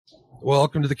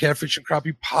Welcome to the Catfish and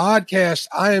Crappie podcast.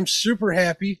 I am super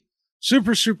happy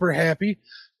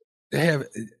to have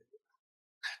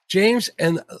James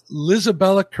and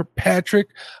Lizabella Kirkpatrick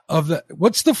of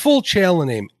what's the full channel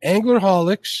name?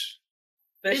 Anglerholics.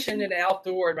 Fishing and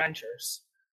Outdoor Adventures.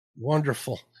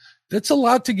 Wonderful. That's a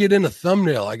lot to get in a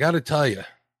thumbnail, I got to tell you.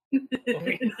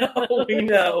 We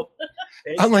know.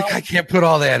 I'm like, I can't put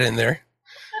all that in there.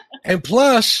 And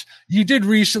plus, you did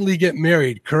recently get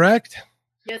married, correct?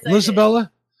 Yes, Lizabella?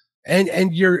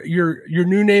 And your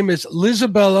new name is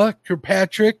Lizabella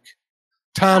Kirkpatrick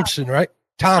Thompson, right?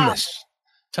 Thomas.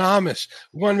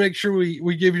 We want to make sure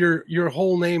we give your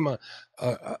whole name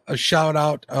a shout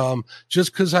out.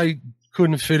 Just because I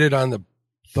couldn't fit it on the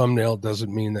thumbnail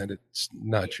doesn't mean that it's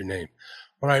not your name.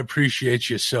 But I appreciate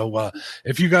you. So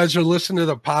if you guys are listening to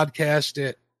the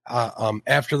podcast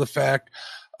after the fact,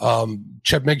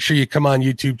 make sure you come on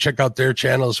YouTube, check out their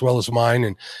channel as well as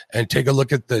mine, and take a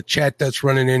look at the chat that's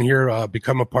running in here.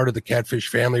 Become a part of the Catfish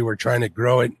family. We're trying to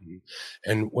grow it.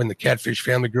 And when the Catfish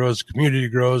family grows, the community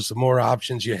grows, the more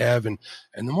options you have and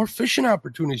the more fishing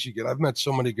opportunities you get. I've met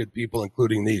so many good people,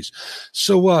 including these.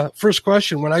 So, first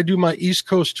question, when I do my East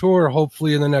Coast tour,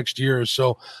 hopefully in the next year or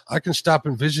so, I can stop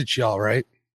and visit y'all, right?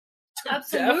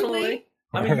 Absolutely.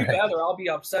 I mean, you better. I'll be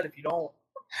upset if you don't.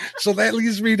 So that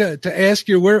leads me to ask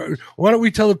you, why don't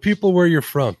we tell the people where you're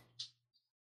from?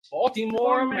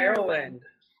 Baltimore, Maryland.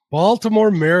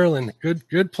 Baltimore, Maryland.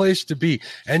 Good place to be.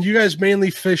 And you guys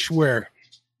mainly fish where?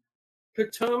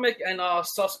 Potomac and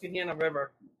Susquehanna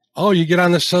River. Oh, you get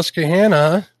on the Susquehanna,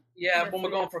 huh? Yeah, when we're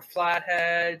going for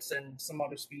flatheads and some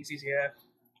other species, yeah.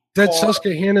 That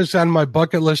Susquehanna's on my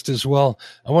bucket list as well.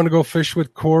 I want to go fish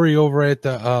with Corey over at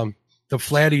the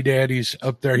Flatty Daddies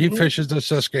up there. He fishes the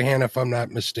Susquehanna, if I'm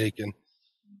not mistaken.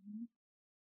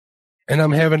 And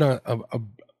I'm having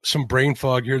some brain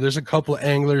fog here. There's a couple of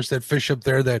anglers that fish up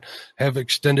there that have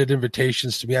extended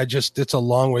invitations to me. It's a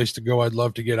long ways to go. I'd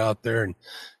love to get out there.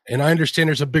 And I understand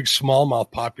there's a big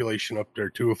smallmouth population up there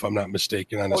too, if I'm not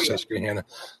mistaken, on the Susquehanna,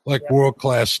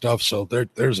 world-class stuff. So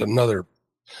there's another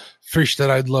fish that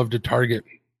I'd love to target.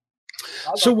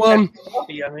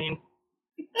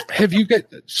 Have you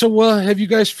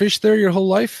guys fished there your whole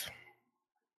life?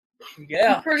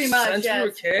 Yeah, pretty much. Since we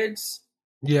were kids.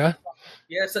 Yeah.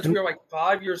 Yeah, since we were like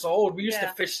 5 years old, we used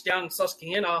to fish down in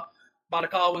Susquehanna by the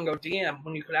Colwingo Dam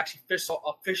when you could actually fish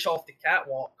off the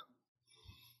catwalk.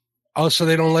 Oh, so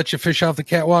they don't let you fish off the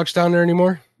catwalks down there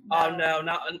anymore? No,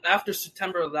 not after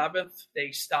September 11th.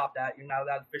 They stopped that. You're not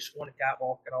allowed to fish on the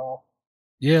catwalk at all.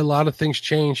 Yeah, a lot of things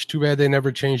changed. Too bad they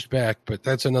never changed back, but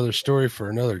that's another story for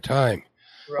another time.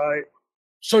 Right.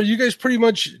 So you guys pretty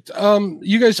much,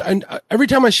 every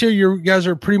time I see you guys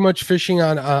are pretty much fishing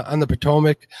on the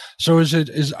Potomac. So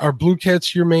are blue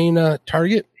cats your main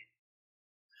target?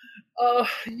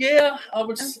 Yeah, I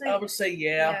would say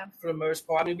yeah, for the most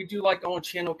part. I mean, we do like going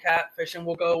channel catfishing.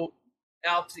 We'll go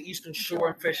out to the Eastern Shore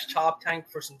and fish Chop Tank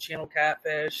for some channel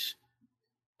catfish.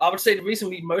 I would say the reason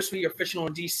we mostly are fishing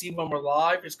on DC when we're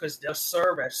live is because the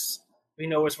service we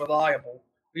know is reliable.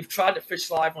 We've tried to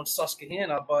fish live on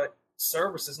Susquehanna, but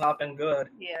service has not been good.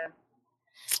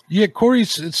 Yeah,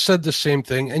 Corey's said the same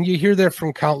thing, and you hear that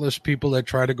from countless people that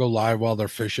try to go live while they're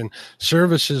fishing.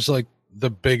 Service is like the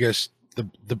biggest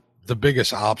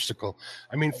obstacle.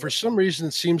 I mean, for some reason,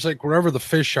 it seems like wherever the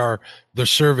fish are, the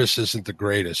service isn't the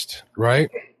greatest, right?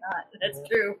 That's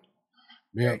true.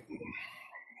 Yeah.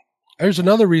 There's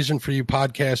another reason for you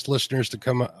podcast listeners to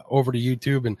come over to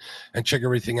YouTube and check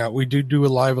everything out. We do a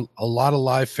lot of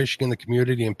live fishing in the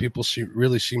community, and people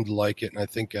really seem to like it. And I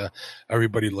think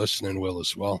everybody listening will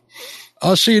as well.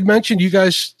 So you'd mentioned you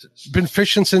guys been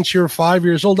fishing since you were 5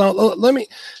 years old. Now, let me,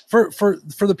 for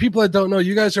the people that don't know,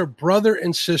 you guys are brother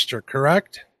and sister,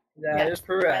 correct? That is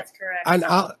correct. That's correct. And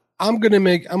I'm going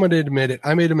to admit it.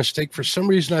 I made a mistake. For some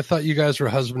reason, I thought you guys were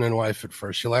husband and wife at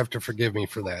first. You'll have to forgive me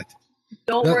for that.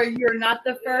 Don't worry, you're not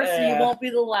the first, and you won't be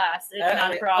the last. It's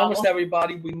not a problem. Almost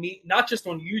everybody we meet, not just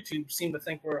on YouTube, seem to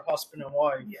think we're a husband and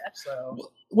wife. Yeah. So.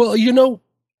 Well,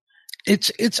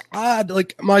 it's odd.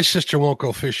 Like, my sister won't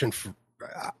go fishing.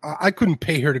 I couldn't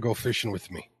pay her to go fishing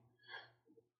with me.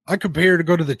 I could pay her to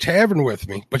go to the tavern with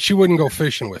me, but she wouldn't go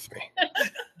fishing with me.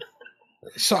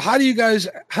 So how did you guys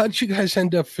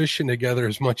end up fishing together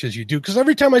as much as you do? Because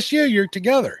every time I see you, you're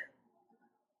together.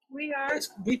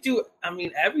 We do,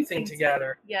 everything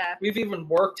together. Yeah. We've even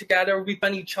worked together. We've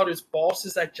been each other's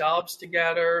bosses at jobs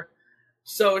together.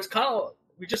 So it's kind of,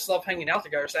 we just love hanging out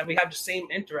together. And we have the same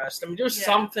interest. I mean, there's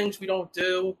some things we don't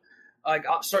do. Like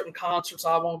certain concerts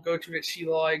I won't go to that she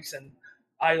likes and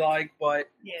I like. But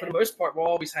for the most part, we're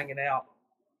always hanging out.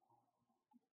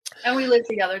 And we live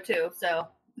together too. So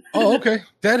Oh, okay.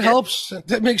 That helps.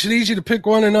 That makes it easy to pick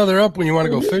one another up when you want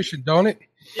to go fishing, don't it?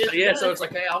 Yeah, so it's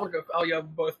like, hey, I want to go. Oh, yeah, we're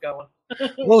both going.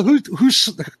 Well, who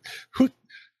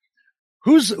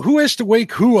has to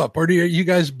wake who up, or do you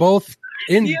guys both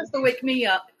in? He has to wake me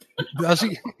up. Does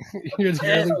he?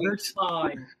 Every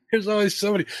time. There's always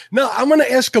somebody. No, I'm going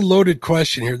to ask a loaded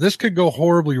question here. This could go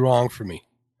horribly wrong for me.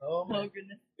 Oh my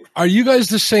goodness. Are you guys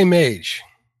the same age?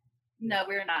 No,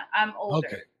 we're not. I'm older.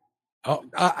 Okay. Oh,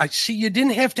 I see. You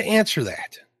didn't have to answer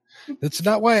that. That's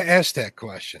not why I asked that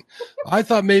question. I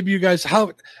thought maybe you guys.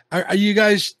 How are you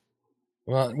guys?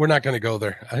 Well, we're not going to go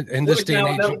there in this day and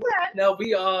age. No,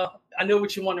 we I know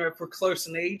what you wonder if we're close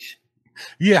in age.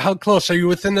 Yeah, how close are you?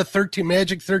 Within the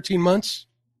magic 13 months?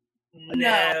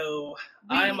 No,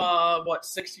 I'm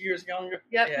 6 years younger.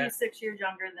 Yep, yeah. He's 6 years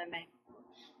younger than me.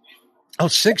 Oh,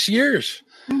 6 years.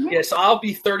 Mm-hmm. Yeah, so I'll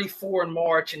be 34 in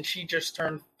March, and she just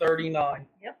turned 39.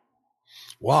 Yep.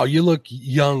 Wow, you look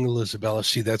young, Elizabella.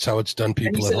 See, that's how it's done.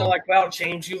 People at home. Like, wow,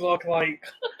 James, you look like.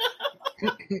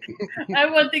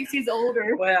 Everyone thinks he's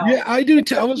older. Wow. Yeah, I do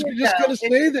too. I was just going to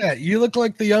say that. You look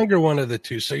like the younger one of the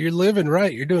two, so you're living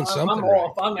right. You're doing something. I'm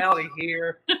off. Right. I'm out of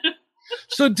here.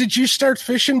 So, did you start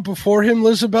fishing before him,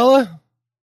 Elizabella?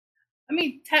 I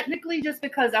mean, technically, just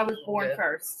because I was born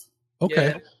first.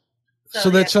 Okay. Yeah. So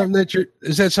that's something that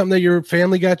is that something that your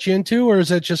family got you into, or is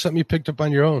that just something you picked up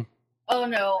on your own? Oh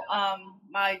no.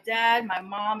 My dad, my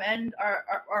mom, and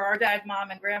our dad,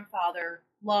 mom, and grandfather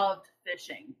loved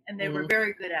fishing, and they were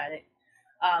very good at it.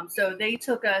 So they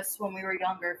took us when we were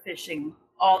younger fishing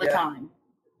all the time.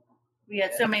 We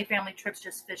had so many family trips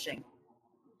just fishing.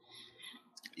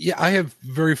 Yeah, I have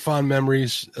very fond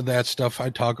memories of that stuff. I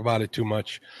talk about it too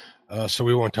much, so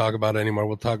we won't talk about it anymore.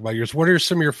 We'll talk about yours. What are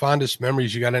some of your fondest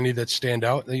memories? You got any that stand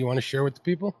out that you want to share with the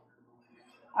people?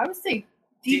 I would say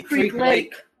Deep Creek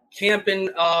Lake. Camping,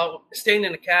 staying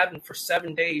in a cabin for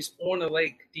 7 days on the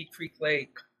lake, Deep Creek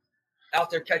Lake. Out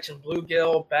there catching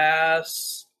bluegill,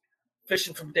 bass,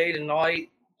 fishing from day to night,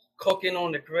 cooking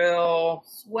on the grill,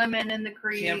 swimming in the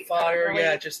creek,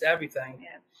 campfire, just everything.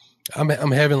 Yeah.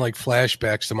 I'm having like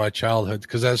flashbacks to my childhood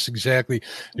because that's exactly,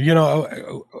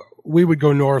 we would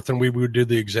go north and we would do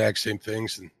the exact same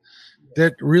things, and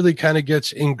that really kind of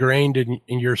gets ingrained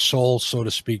in your soul, so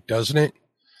to speak, doesn't it?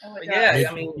 Oh, yeah,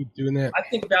 I mean, keep doing that. I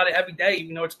think about it every day.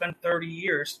 It's been 30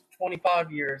 years,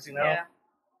 25 years. Yeah.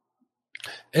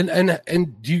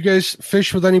 And do you guys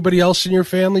fish with anybody else in your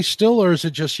family still, or is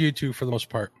it just you two for the most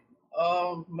part?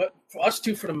 For us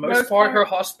two, for the most part. Her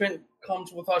husband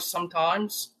comes with us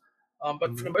sometimes,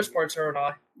 but for the most part, it's her and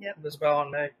I. Yep. Isabel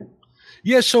and me.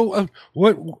 Yeah. So,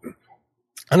 what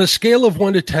on a scale of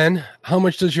 1 to 10, how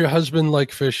much does your husband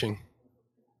like fishing?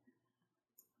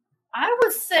 I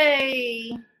would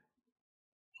say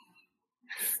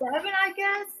 7, I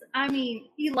guess. I mean,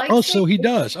 he likes. Oh, so he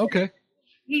does. Okay.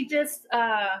 He just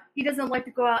he doesn't like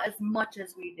to go out as much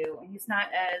as we do, and he's not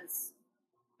as,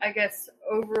 I guess,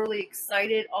 overly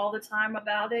excited all the time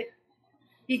about it.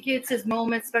 He gets his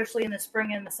moments, especially in the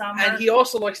spring and the summer. And he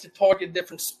also likes to target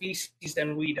different species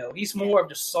than we do. He's more of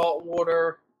the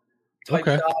saltwater type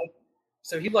guy.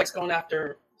 So he likes going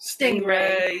after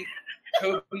stingray,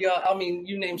 cobia. I mean,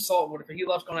 you name saltwater, but he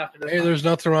loves going after those. Hey, there's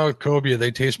nothing wrong with cobia.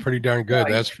 They taste pretty darn good,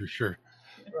 that's for sure.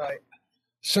 Right.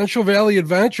 Central Valley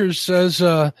Adventures says,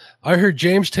 I heard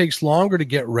James takes longer to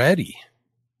get ready.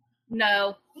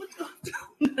 No.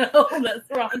 No, that's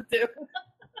wrong, too.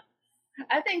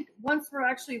 I think once we're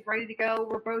actually ready to go,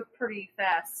 we're both pretty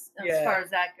fast as far as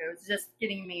that goes. Just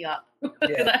getting me up.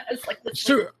 Yeah.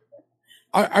 So,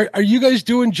 are you guys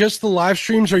doing just the live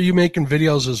streams, or are you making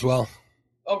videos as well?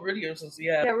 Oh, videos,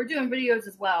 Yeah, we're doing videos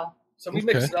as well. So we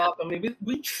mix it up. I mean,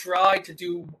 we try to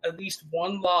do at least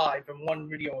one live and one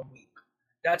video a week.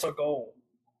 That's our goal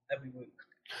every week.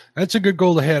 That's a good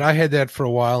goal to have. I had that for a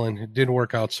while, and it didn't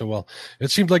work out so well.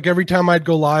 It seemed like every time I'd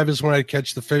go live is when I'd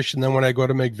catch the fish, and then when I go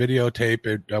to make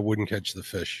videotape, I wouldn't catch the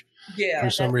fish. Yeah. For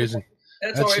some reason.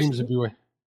 That seems to be way.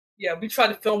 Yeah, we tried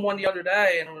to film one the other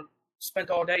day, and spent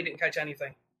all day, didn't catch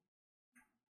anything.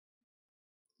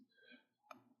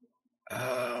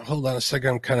 Hold on a second.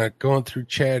 I'm kind of going through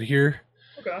chat here.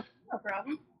 Okay. No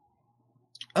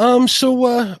problem. So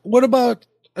what about,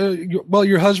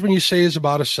 your husband, you say, is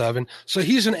about a 7. So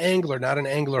he's an angler, not an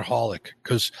anglerholic.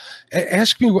 Because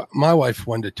ask me what my wife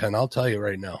 1 to 10. I'll tell you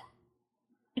right now.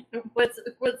 What's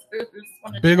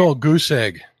big old goose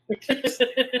egg.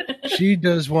 She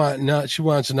does she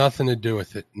wants nothing to do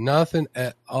with it. Nothing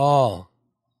at all.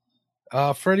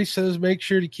 Freddie says, make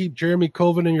sure to keep Jeremy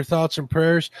Colvin in your thoughts and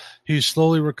prayers. He's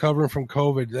slowly recovering from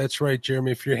COVID. That's right,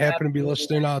 Jeremy. If you happen to be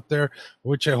listening out there,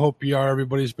 which I hope you are,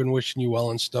 everybody's been wishing you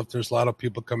well and stuff. There's a lot of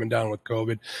people coming down with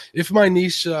COVID. If my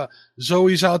niece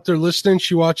Zoe's out there listening,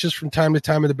 she watches from time to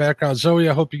time in the background. Zoe,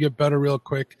 I hope you get better real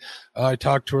quick. I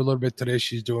talked to her a little bit today.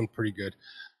 She's doing pretty good.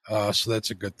 So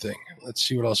that's a good thing. Let's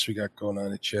see what else we got going on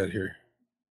in the chat here.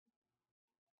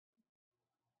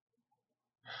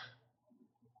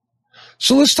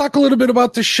 So let's talk a little bit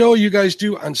about the show you guys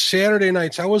do on Saturday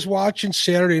nights. I was watching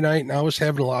Saturday night and I was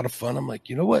having a lot of fun. I'm like,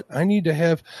 you know what? I need to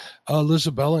have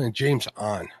Lizabella and James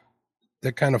on.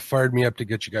 That kind of fired me up to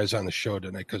get you guys on the show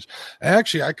tonight because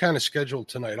actually I kind of scheduled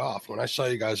tonight off. When I saw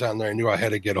you guys on there, I knew I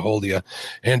had to get a hold of you.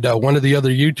 And one of the other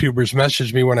YouTubers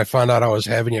messaged me when I found out I was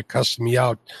having you cuss me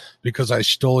out because I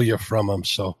stole you from him.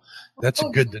 So that's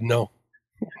good to know.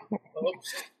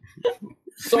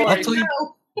 Sorry.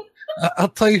 I'll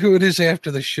tell you who it is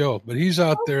after the show, but he's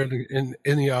out there in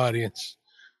the audience.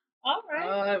 All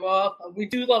right. Well, we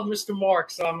do love Mr. Mark,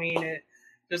 so I mean,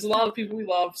 there's a lot of people we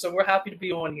love, so we're happy to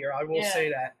be on here. I will say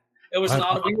that. It was an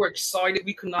honor. We were excited.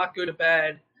 We could not go to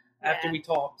bed after we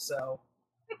talked, so.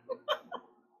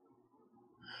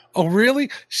 Oh, really?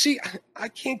 See, I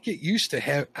can't get used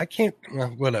to well,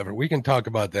 whatever. We can talk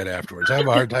about that afterwards. I have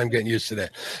a hard time getting used to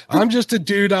that. I'm just a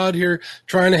dude out here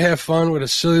trying to have fun with a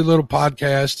silly little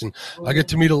podcast, and I get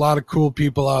to meet a lot of cool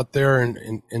people out there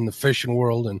in the fishing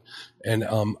world, and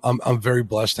I'm very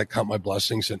blessed. I count my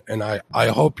blessings, and I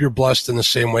hope you're blessed in the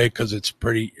same way because it's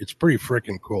pretty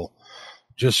freaking cool.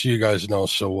 Just so you guys know.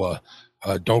 So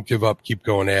don't give up. Keep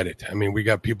going at it. I mean, we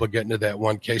got people getting to that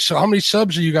 1K. So how many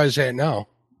subs are you guys at now?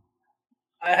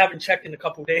 I haven't checked in a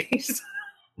couple days.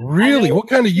 Really? What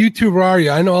kind of YouTuber are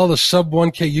you? I know all the sub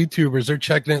 1K YouTubers, they're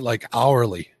checking it like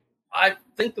hourly. I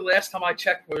think the last time I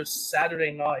checked was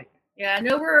Saturday night. Yeah, I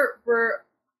know we're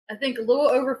I think a little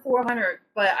over 400,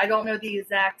 but I don't know the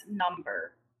exact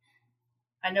number.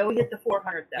 I know we hit the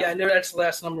 400 though. Yeah, I know that's the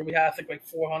last number we had. I think like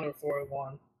 400 or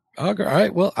 401. Okay, all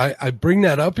right. Well, I bring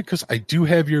that up because I do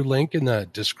have your link in the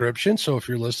description. So if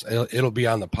you're listening, it'll be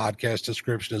on the podcast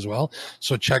description as well.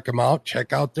 So check them out.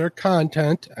 Check out their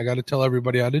content. I got to tell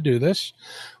everybody how to do this.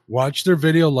 Watch their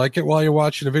video, like it while you're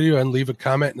watching the video, and leave a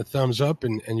comment and a thumbs up,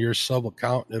 and your sub will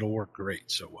count, and it'll work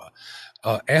great. So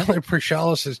Alan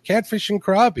Prishala says, catfish and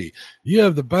crappie, you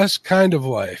have the best kind of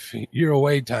wife. You're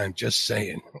away time, just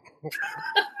saying.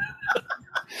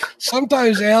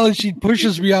 Sometimes, Alan, she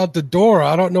pushes me out the door.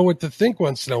 I don't know what to think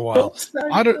once in a while.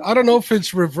 I don't know if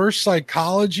it's reverse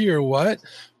psychology or what,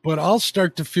 but I'll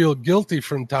start to feel guilty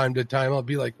from time to time. I'll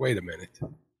be like, wait a minute.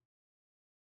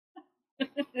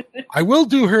 I will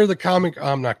do her the comic.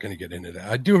 I'm not going to get into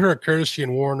that. I do her a courtesy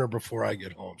and warn her before I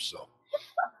get home. So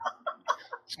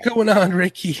what's going on,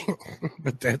 Ricky?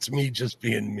 But that's me just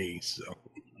being me. So.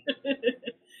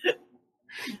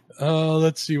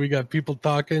 Let's see. We got people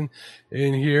talking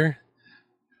in here.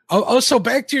 Oh, so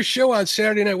back to your show on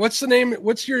Saturday night. What's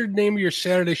your name of your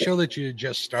Saturday show that you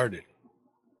just started?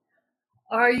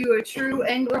 Are you a true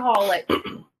anglerholic?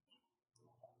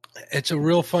 It's a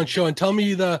real fun show. And tell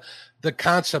me the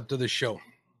concept of the show.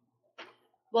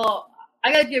 Well,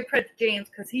 I got to give credit to James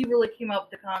because he really came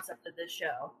up with the concept of this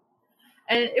show.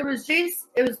 And it was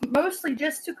mostly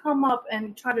just to come up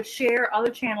and try to share other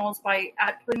channels by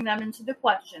putting them into the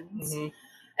questions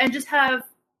and just have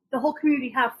the whole community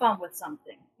have fun with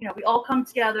something. You know, we all come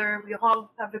together, we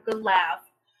all have a good laugh,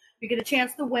 we get a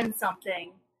chance to win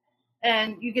something,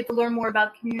 and you get to learn more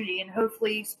about the community and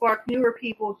hopefully spark newer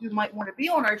people who might want to be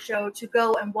on our show to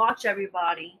go and watch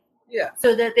everybody. Yeah.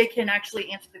 So that they can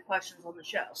actually answer the questions on the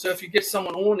show. So if you get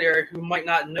someone on there who might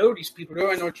not know these people,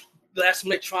 they're in the last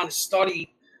minute trying to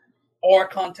study our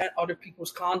content, other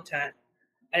people's content,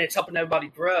 and it's helping everybody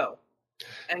grow.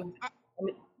 And I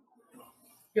mean,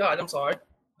 God, I'm sorry.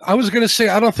 I was going to say,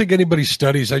 I don't think anybody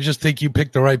studies. I just think you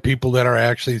pick the right people that are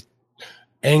actually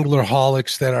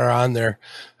anglerholics that are on there.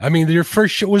 I mean, your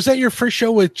first show, was that your first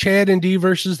show with Chad and Dee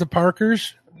versus the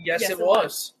Parkers? Yes, it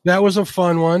was. That was a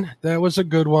fun one. That was a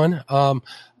good one.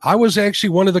 I was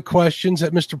actually one of the questions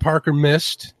that Mr. Parker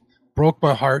missed. Broke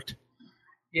my heart.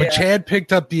 Yeah. But Chad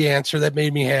picked up the answer. That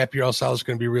made me happy, or else I was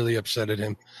going to be really upset at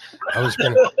him. I was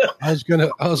going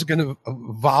to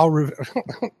vow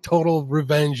total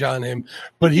revenge on him,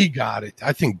 but he got it.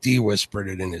 I think Dee whispered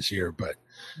it in his ear, but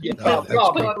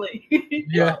probably.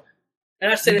 Yeah.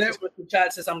 And I said this with the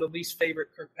chat says I'm the least favorite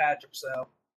Kirkpatrick, so.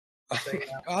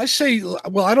 I say,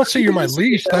 well, I don't say you're my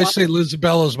least. I say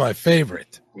Lizabella's my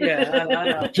favorite. Yeah, I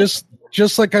know.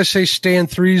 Just like I say Stan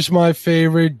 3's my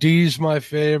favorite, Dee's my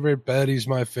favorite, Betty's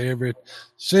my favorite,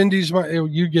 Cindy's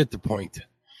you get the point.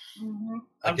 Mm-hmm.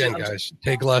 Again, guys,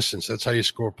 take lessons. That's how you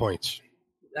score points.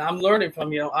 I'm learning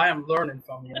from you. I am learning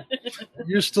from you.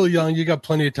 You're still young. You got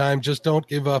plenty of time. Just don't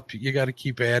give up. You got to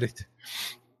keep at it.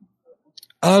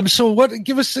 So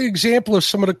give us an example of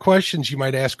some of the questions you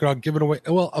might ask without giving away.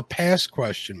 Well, a past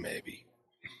question, maybe.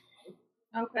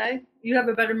 Okay. You have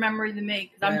a better memory than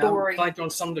me because I'm boring. I'm on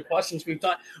some of the questions we've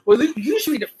done. Well,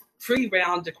 usually the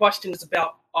pre-round, the question is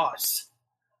about us.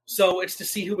 So it's to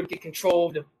see who would get control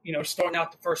of the, starting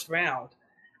out the first round.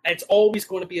 And it's always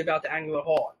going to be about the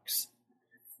Anglerholics.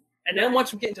 And then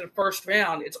once we get into the first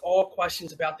round, it's all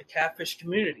questions about the catfish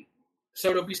community. So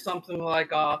it'll be something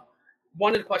like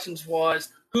one of the questions was,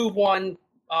 who won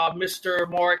Mr.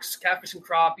 Mark's Catfish and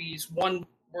Crappies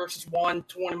 1-versus-1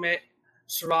 tournament,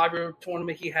 Survivor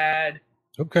tournament he had.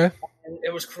 Okay. And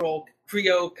it was Creole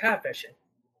catfishing.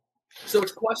 So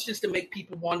it's questions to make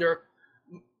people wonder,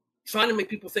 trying to make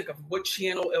people think of what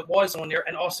channel it was on there,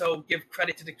 and also give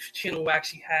credit to the channel who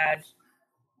actually had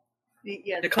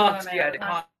the content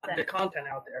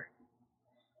out there.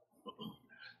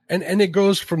 And it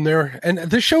goes from there. And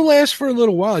the show lasts for a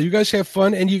little while. You guys have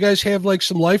fun, and you guys have like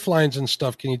some lifelines and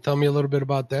stuff. Can you tell me a little bit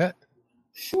about that?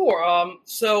 Sure.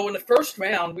 So in the first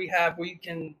round, we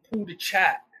can pull the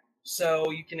chat.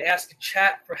 So you can ask the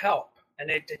chat for help, and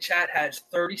the chat has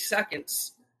 30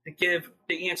 seconds to give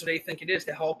the answer they think it is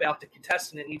to help out the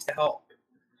contestant that needs the help.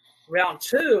 Round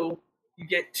 2, you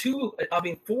get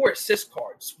 4 assist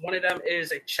cards. One of them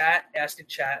is a chat, ask a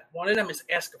chat. One of them is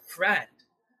ask a friend.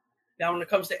 Now, when it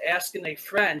comes to asking a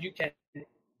friend, you can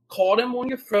call them on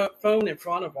your phone in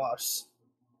front of us.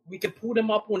 We can pull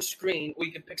them up on screen, or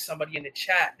you can pick somebody in the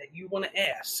chat that you want to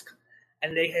ask,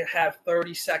 and they have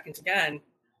 30 seconds again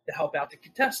to help out the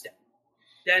contestant.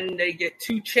 Then they get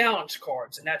 2 challenge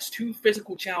cards, and that's 2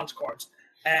 physical challenge cards.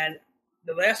 And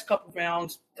the last couple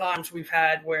of times we've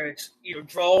had where it's either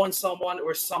drawing someone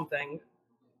or something,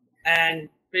 and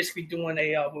basically doing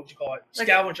a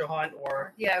scavenger hunt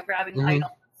or grabbing items.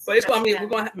 But we're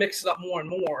going to mix it up more and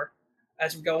more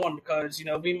as we go on, because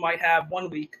we might have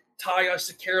one week tie us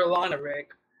a Carolina rig.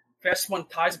 Best one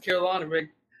ties a Carolina rig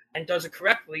and does it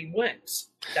correctly wins.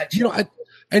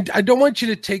 I don't want you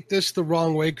to take this the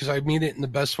wrong way, because I mean it in the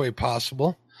best way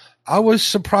possible. I was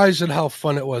surprised at how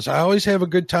fun it was. I always have a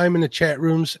good time in the chat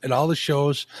rooms at all the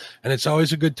shows, and it's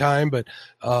always a good time. But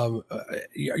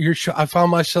I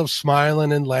found myself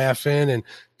smiling and laughing and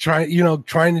trying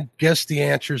to guess the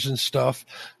answers and stuff.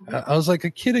 I was like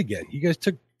a kid again. You guys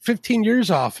took 15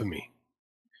 years off of me.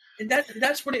 And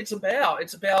that's what it's about.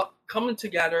 It's about coming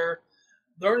together,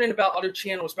 learning about other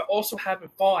channels, but also having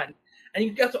fun. And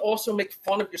you got to also make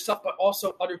fun of yourself, but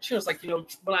also other channels. Like, when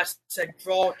I said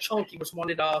Draw Chunky was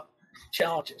one of the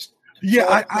challenges.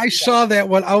 Yeah, I saw that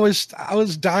one. I was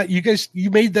dying. You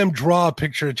made them draw a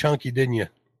picture of Chunky, didn't you?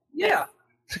 Yeah.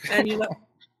 And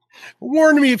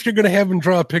warn me if you're going to have them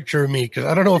draw a picture of me, because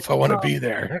I don't know if I want to be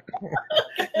there.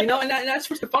 And that's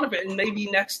what's the fun of it. And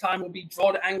maybe next time will be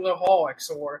draw the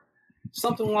Anglerholics or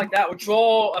something like that. Or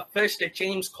draw a fish that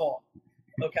James caught.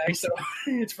 Okay, so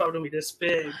it's probably going to be this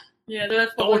big. Yeah,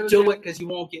 that's don't do it because you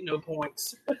won't get no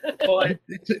points. But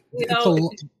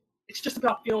it's just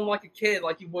about feeling like a kid,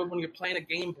 like you would when you're playing a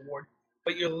game board,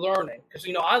 but you're learning. Because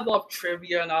I love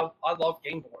trivia and I love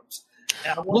game boards.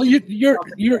 Well,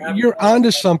 you're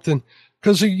onto something,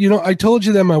 because I told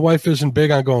you that my wife isn't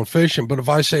big on going fishing, but if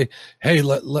I say, hey,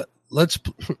 let's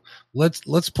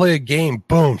play a game,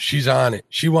 boom, she's on it.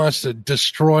 She wants to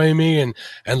destroy me and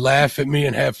laugh at me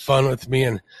and have fun with me,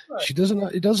 and right.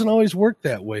 It doesn't always work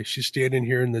that way. She's standing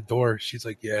here in the door. She's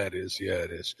like, yeah, it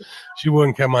is. She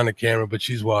wouldn't come on the camera, but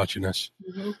she's watching us.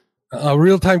 Mm-hmm.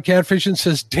 Real Time Catfishing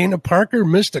says Dana Parker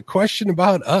missed a question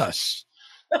about us.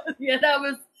 Yeah, that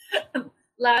was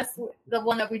the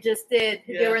one that we just did.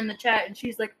 Yeah. They were in the chat, and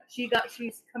she's like, she's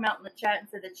come out in the chat and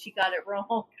said that she got it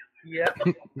wrong. Yeah.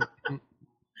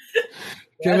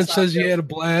 Kevin says he had a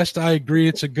blast. I agree.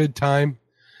 It's a good time.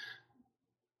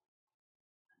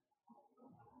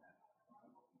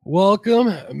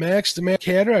 Welcome, Max the Mac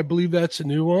Hatter. I believe that's a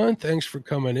new one. Thanks for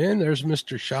coming in. There's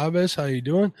Mr. Chavez. How you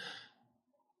doing?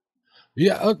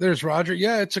 Yeah, there's Roger.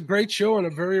 Yeah, it's a great show and a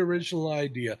very original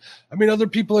idea. I mean, other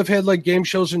people have had like game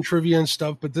shows and trivia and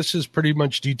stuff, but this is pretty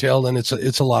much detailed, and it's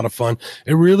a lot of fun.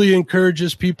 It really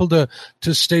encourages people to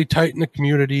stay tight in the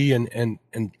community and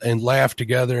laugh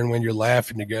together. And when you're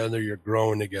laughing together, you're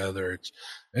growing together.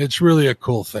 It's really a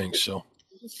cool thing. So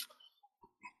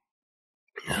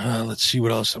let's see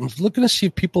what else. I'm looking to see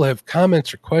if people have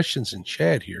comments or questions in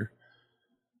chat here.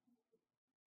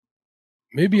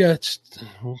 Maybe it's.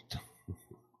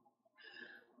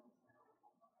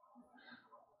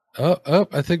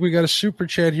 I think we got a super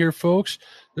chat here, folks.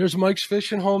 There's Mike's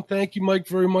Fishing Home. Thank you, Mike,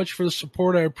 very much for the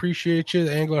support. I appreciate you.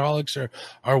 The Anglerholics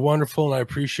are wonderful, and I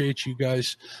appreciate you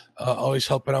guys always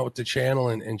helping out with the channel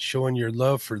and showing your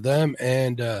love for them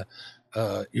and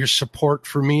your support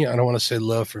for me. I don't want to say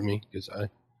love for me because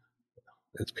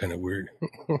that's kind of weird.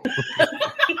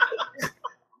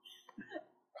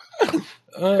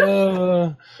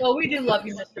 Well, we do love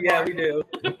you, Mr. Yeah, we do.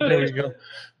 There you go.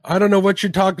 I don't know what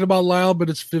you're talking about, Lyle, but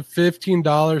it's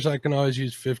 $15. I can always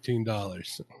use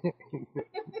 $15.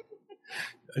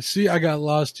 I see I got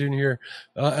lost in here.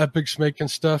 Epic's making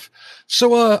stuff.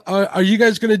 So are you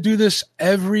guys going to do this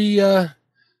every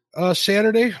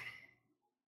Saturday?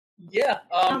 Yeah.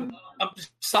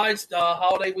 Besides the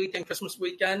holiday weekend, Christmas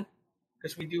weekend,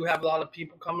 because we do have a lot of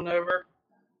people coming over.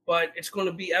 But it's going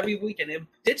to be every weekend. It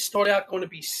did start out going to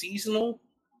be seasonal,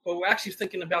 but we're actually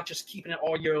thinking about just keeping it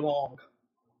all year long.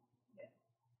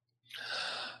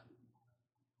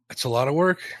 It's a lot of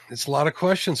work. It's a lot of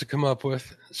questions to come up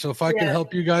with. So if I can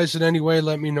help you guys in any way,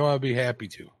 let me know. I'll be happy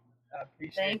to. I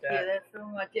appreciate that. Thank you. That's so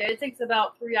much. Yeah, it takes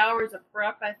about 3 hours of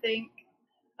prep, I think,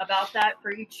 about that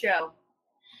for each show.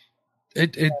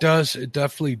 It does. It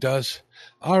definitely does.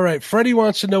 All right. Freddie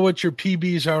wants to know what your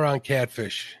PBs are on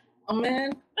catfish. Oh,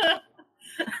 man.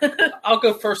 I'll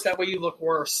go first. That way you look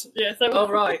worse. Yeah.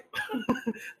 All right.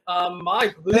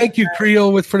 Thank you,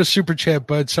 Creole, for the super chat,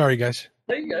 bud. Sorry, guys.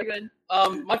 There you go. Good.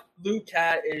 My blue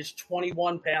cat is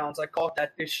 21 pounds. I caught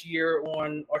that this year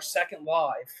on our second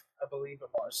live, I believe it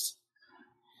was.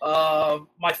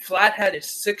 My flathead is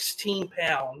 16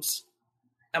 pounds,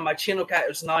 and my channel cat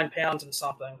is 9 pounds and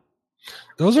something.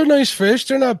 Those are nice fish.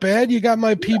 They're not bad. You got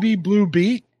my PB blue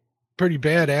beat. Pretty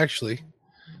bad, actually.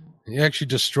 You actually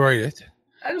destroyed it.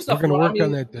 We're going to work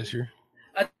on that this year.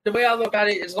 The way I look at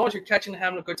it, as long as you're catching and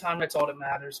having a good time, that's all that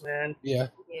matters, man. Yeah.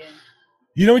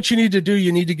 You know what you need to do?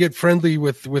 You need to get friendly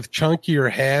with Chunky or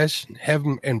Haz,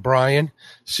 and Brian.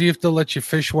 See if they'll let you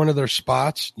fish one of their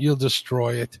spots. You'll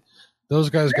destroy it. Those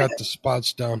guys got the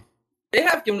spots down. They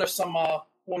have given us some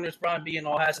pointers, Brian B and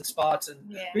all has in spots, and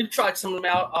we've tried some of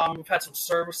them out. We've had some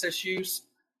service issues,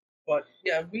 but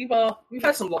yeah, we've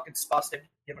had some luck in spots they've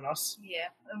given us. Yeah,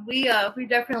 and we're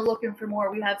definitely looking for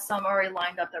more. We have some already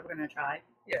lined up that we're gonna try.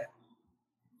 Yeah.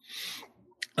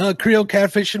 Creole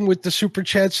Catfishing with the super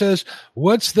chat says,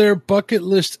 what's their bucket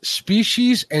list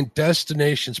species and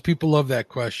destinations? People love that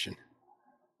question.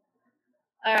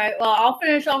 All right. Well, I'll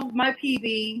finish off with my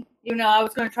PB. You know, I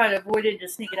was going to try to avoid it,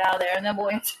 just sneak it out of there, and then we'll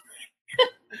answer.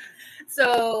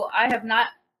 So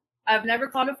I've never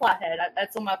caught a flathead.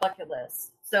 That's on my bucket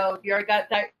list. So you already got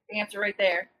that answer right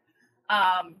there.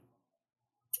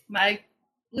 My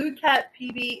blue cat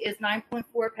PB is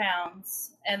 9.4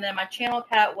 pounds, and then my channel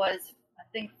cat was, I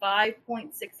think,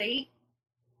 5.68.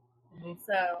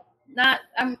 So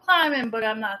I'm climbing, but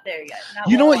I'm not there yet.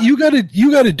 You know what? You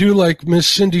gotta do like Miss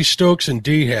Cindy Stokes and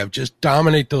Dee have. Just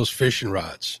dominate those fishing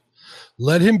rods.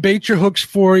 Let him bait your hooks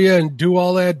for you and do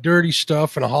all that dirty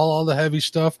stuff and haul all the heavy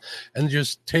stuff and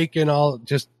just take in all.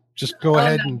 Just go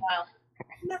ahead and.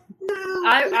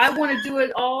 I want to do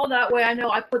it all that way. I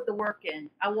know I put the work in.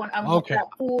 I want that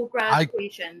full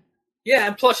gratification. Yeah,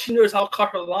 and plus she knows I'll cut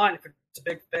her line if it's a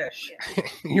big fish.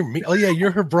 Yeah.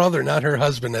 You're her brother, not her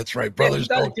husband. That's right. Brothers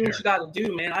don't do what you got to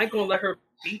do, man. I ain't gonna let her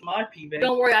beat my PB.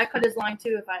 Don't worry, I cut his line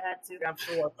too if I had to. I'm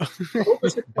sure. What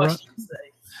was the question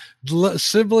say?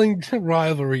 Sibling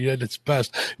rivalry at its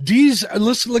best. Dee's,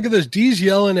 listen, look at this. Dee's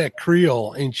yelling at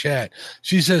Creole in chat.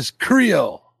 She says,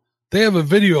 Creole. They have a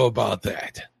video about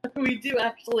that. We do,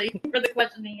 actually, for the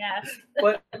question he asked.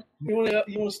 But you want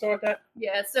to start that?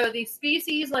 Yeah, so the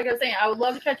species, like I was saying, I would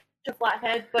love to catch a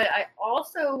flathead, but I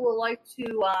also would like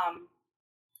to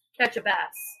catch a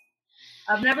bass.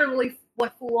 I've never really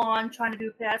went full on trying to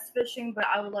do bass fishing, but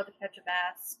I would love to catch a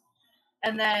bass.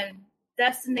 And then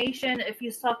destination, if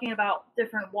he's talking about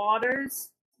different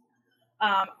waters,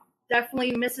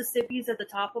 definitely Mississippi's at the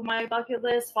top of my bucket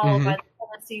list, followed by the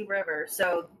Tennessee River.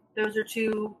 So those are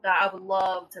two that I would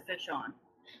love to fish on.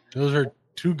 Those are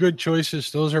two good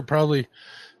choices. Those are probably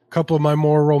a couple of my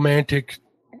more romantic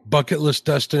bucket list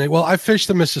destinations. Well, I fished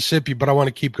the Mississippi, but I want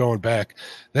to keep going back.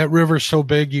 That river's so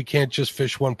big, you can't just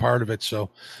fish one part of it. So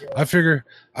I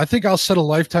think I'll set a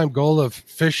lifetime goal of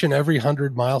fishing every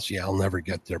 100 miles. Yeah, I'll never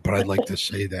get there, but I'd like to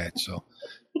say that. So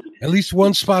at least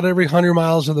one spot every 100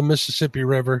 miles of the Mississippi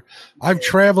River. I've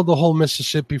traveled the whole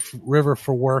Mississippi River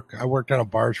for work. I worked on a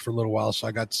barge for a little while, so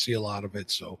I got to see a lot of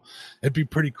it. So it'd be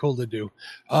pretty cool to do.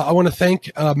 I want to thank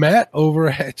Matt over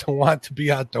at Want to Be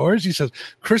Outdoors. He says,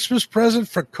 Christmas present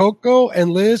for Coco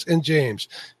and Liz and James.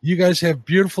 You guys have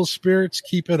beautiful spirits.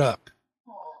 Keep it up.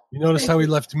 You notice how he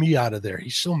left me out of there.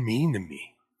 He's so mean to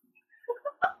me.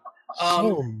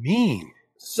 So mean.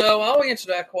 So I'll answer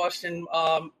that question.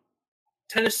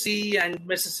 Tennessee and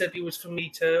Mississippi was for me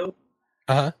too.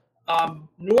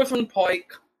 Northern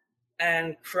pike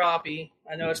and crappie.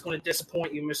 I know it's going to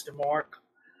disappoint you, Mr. Mark.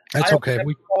 That's okay.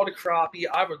 We called a crappie.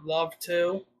 I would love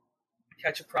to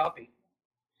catch a crappie.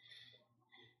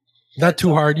 Not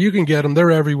too hard. You can get them.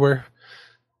 They're everywhere.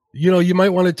 You might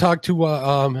want to talk to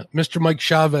Mr. Mike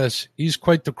Chavez. He's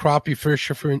quite the crappie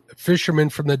fisherman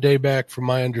from the day back, from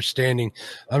my understanding.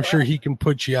 I'm sure he can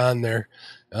put you on there.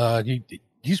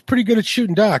 He's pretty good at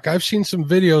shooting dock. I've seen some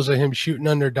videos of him shooting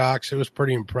under docks. It was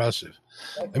pretty impressive.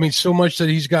 I mean, so much that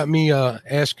he's got me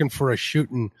asking for a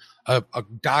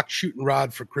dock shooting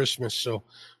rod for Christmas. So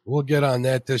we'll get on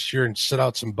that this year and set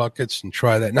out some buckets and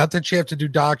try that. Not that you have to do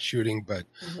dock shooting, but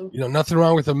nothing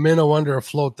wrong with a minnow under a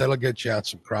float. That'll get you on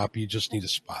some crappie. You just need a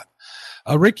spot.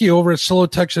 Ricky over at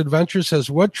Solo-Tex Adventures says,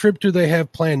 what trip do they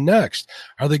have planned next?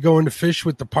 Are they going to fish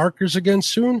with the Parkers again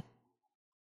soon?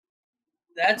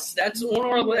 That's on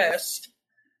our list.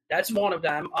 That's one of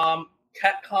them.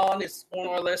 CatCon is on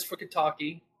our list for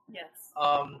Kentucky. Yes.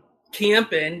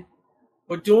 Camping.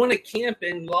 We're doing a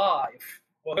camping live.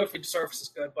 Well, hopefully the service is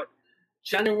good, but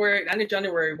end of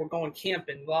January, we're going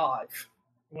camping live.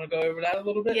 You want to go over that a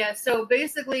little bit? Yeah, so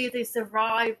basically it's a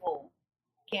survival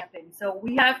camping. So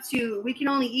we can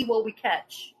only eat what we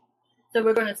catch. So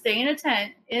we're going to stay in a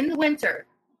tent in the winter,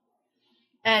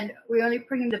 and we only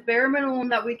bring the bare minimum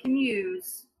that we can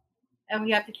use, and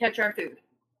we have to catch our food.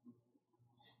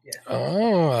 Yeah.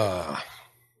 Oh.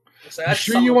 So you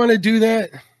sure you want to do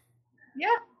that? Yeah.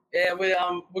 Yeah,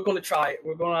 we're going to try it.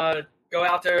 We're going to go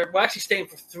out there. We're actually staying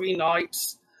for 3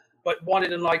 nights, but one of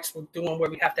the nights we're doing where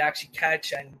we have to actually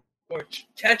catch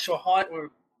or hunt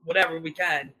or whatever we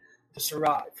can to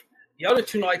survive. The other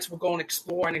 2 nights we're going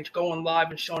exploring and going live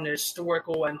and showing the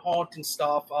historical and haunting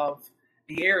stuff of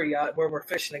the area where we're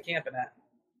fishing and camping at.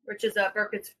 Which is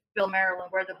Burkittsville,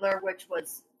 Maryland, where the Blair Witch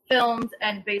was filmed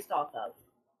and based off of.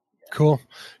 Cool.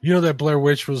 You know that Blair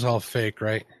Witch was all fake,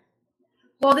 right?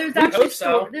 Well, there's actually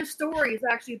there's stories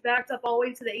actually backed up all the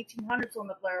way to the 1800s on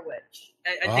the Blair Witch.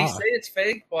 And they say it's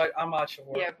fake, but I'm not sure.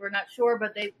 Yeah, we're not sure,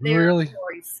 but they're really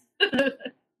stories.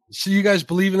 So you guys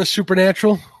believe in the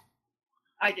supernatural?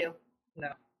 I do.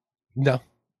 No.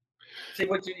 See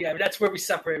that's where we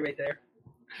separate right there.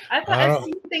 I've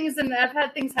seen things and I've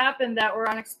had things happen that were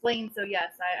unexplained. So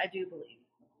yes, I do believe.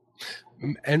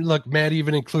 And look, Matt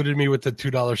even included me with the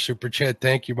 $2 super chat.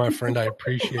 Thank you, my friend. I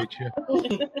appreciate you.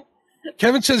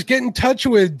 Kevin says, get in touch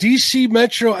with DC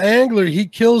Metro Angler. He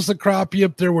kills the crappie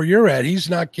up there where you're at. He's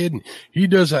not kidding. He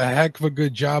does a heck of a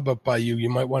good job up by you. You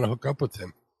might want to hook up with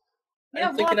him. I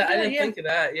didn't think of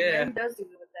that. Yeah. He does do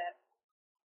with that.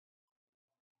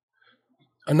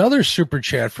 Another super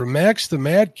chat from Max the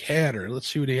Mad Catter. Let's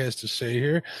see what he has to say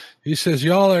here. He says,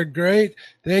 y'all are great.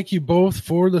 Thank you both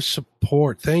for the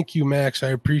support. Thank you, Max. I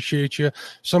appreciate you.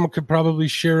 Someone could probably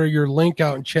share your link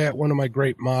out in chat. One of my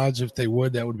great mods, if they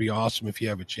would, that would be awesome if you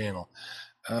have a channel.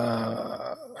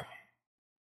 About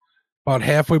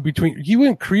halfway between you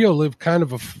and Creo live kind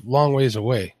of a long ways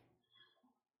away.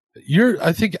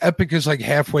 I think Epic is like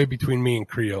halfway between me and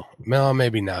Creo. No,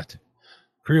 maybe not.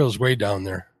 Creo's way down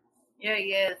there. Yeah,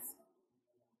 he is.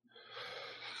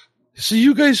 So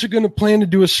you guys are going to plan to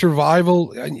do a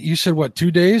survival. You said what,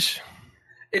 2 days?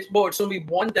 It's going to be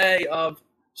 1 day of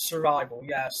survival.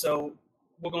 Yeah. So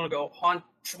we're going to go hunt.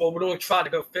 Well, we're going to try to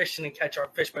go fishing and catch our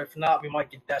fish, but if not, we might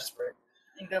get desperate.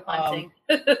 And go hunting.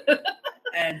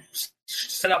 And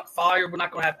set up fire. We're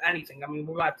not going to have anything. I mean,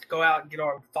 we're going to have to go out and get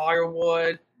our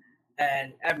firewood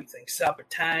and everything. Set up a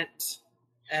tent.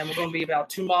 And we're going to be about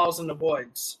 2 miles in the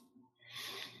woods.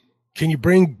 Can you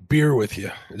bring beer with you?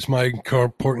 Is my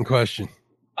important question.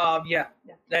 Yeah.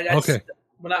 That's, okay.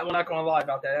 We're not going to lie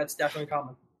about that. That's definitely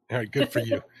coming. All right, good for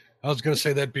you. I was going to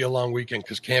say that'd be a long weekend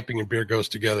because camping and beer goes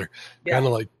together. Yeah. Kind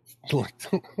of like.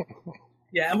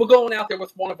 Yeah, and we're going out there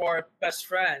with one of our best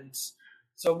friends.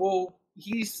 So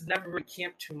he's never really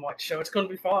camped too much, so it's going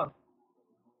to be fun.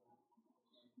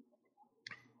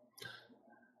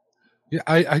 Yeah,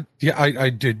 I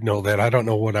did know that. I don't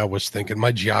know what I was thinking.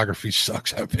 My geography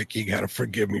sucks. I think you got to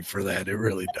forgive me for that. It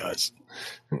really does.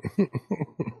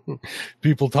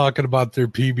 People talking about their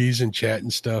PBs and chat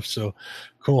and stuff. So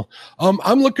cool.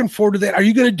 I'm looking forward to that. Are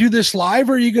you going to do this live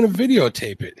or are you going to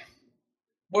videotape it?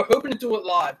 We're hoping to do it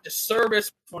live. The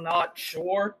service we're not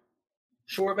sure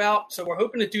about. So we're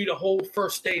hoping to do the whole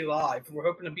first day live. We're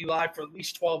hoping to be live for at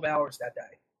least 12 hours that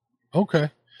day.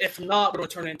 Okay. If not, we're going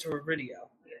to turn it into a video.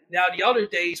 Now, the other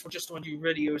days, we're just going to do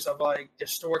videos of, like, the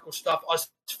historical stuff, us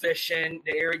fishing,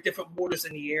 the area, different waters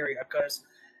in the area. Because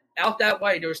out that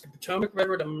way, there's the Potomac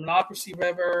River, the Monocacy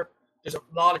River, There's a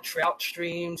lot of trout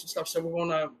streams and stuff, so we're going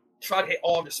to try to hit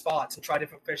all the spots and try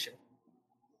different fishing.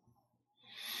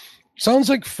 Sounds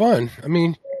like fun. I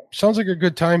mean, sounds like a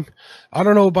good time. I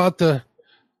don't know about the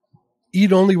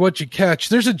eat only what you catch.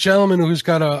 There's a gentleman who's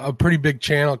got a pretty big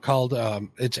channel called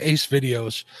it's Ace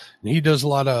Videos, and he does a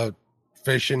lot of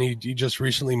fishing. He just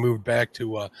recently moved back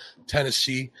to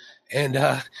Tennessee,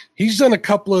 and he's done a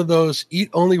couple of those eat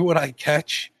only what I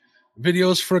catch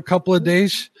videos for a couple of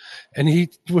days, and he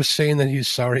was saying that he's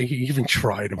sorry he even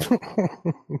tried them.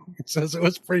 He says it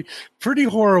was pretty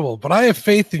horrible, but I have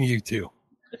faith in you two.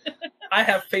 I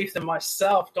have faith in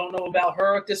myself. Don't know about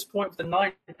her at this point with the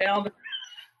 9-pounder.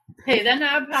 Hey, that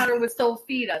 9-pounder would still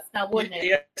feed us, now wouldn't it?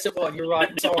 Yes, it would. You're right.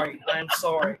 I'm sorry. I am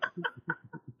sorry.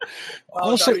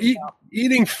 Also,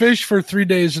 eating fish for 3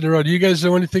 days in a row. Do you guys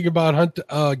know anything about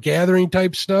gathering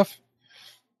type stuff?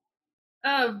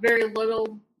 Very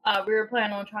little. We were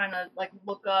planning on trying to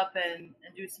look up and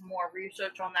do some more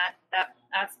research on that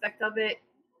aspect of it.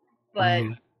 But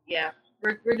yeah,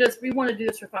 we want to do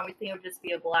this for fun. We think it would just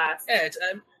be a blast. Yeah, it's,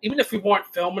 even if we weren't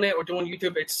filming it or doing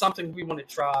YouTube, it's something we want to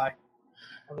try.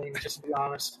 I mean, just to be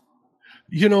honest.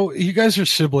 You know, you guys are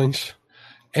siblings,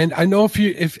 and I know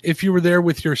if you were there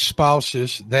with your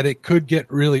spouses that it could get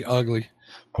really ugly,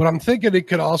 but I'm thinking it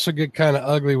could also get kind of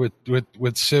ugly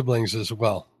with siblings as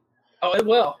well. Oh, it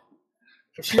will.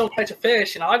 If she don't catch a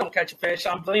fish and I don't catch a fish,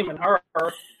 I'm blaming her.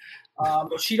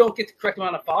 If she don't get the correct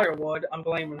amount of firewood, I'm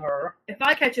blaming her. If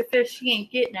I catch a fish, she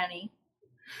ain't getting any.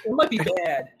 It might be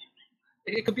bad.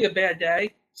 It could be a bad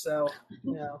day. So,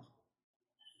 you know.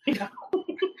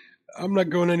 I'm not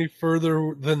going any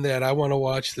further than that. I want to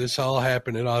watch this all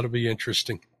happen. It ought to be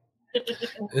interesting.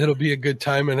 It'll be a good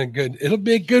time and it'll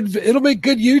make good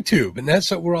YouTube, and that's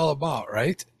what we're all about,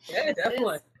 right? Yeah,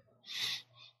 definitely.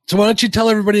 So why don't you tell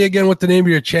everybody again what the name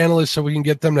of your channel is so we can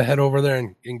get them to head over there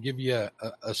and give you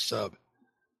a sub.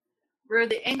 We're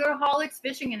the Anglerholics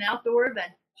Fishing and Outdoor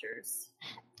Adventures.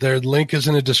 Their link is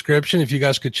in the description. If you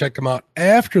guys could check them out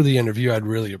after the interview, I'd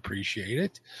really appreciate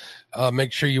it.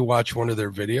 Make sure you watch one of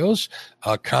their videos.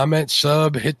 Comment,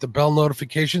 sub, hit the bell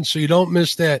notification so you don't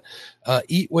miss that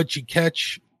Eat What You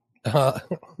Catch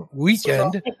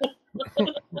weekend.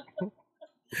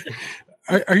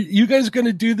 Are you guys going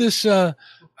to do this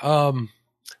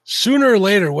sooner or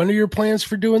later? When are your plans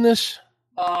for doing this?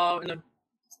 In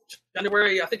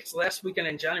January, I think it's the last weekend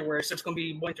in January, so it's going to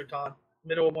be winter time,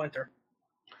 middle of winter.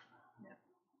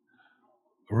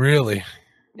 Really?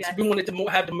 Yeah. We wanted to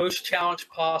have the most challenge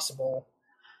possible.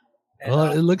 And,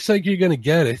 well, it looks like you're going to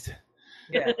get it.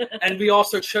 Yeah, and we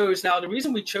also chose. Now, the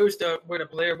reason we chose where the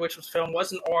Blair Witch was filmed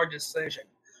wasn't our decision.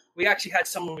 We actually had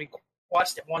someone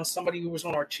request it. Somebody who was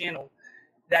on our channel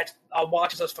that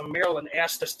watches us from Maryland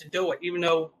asked us to do it, even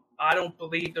though I don't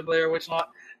believe the Blair Witch.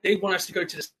 They want us to go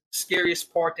to the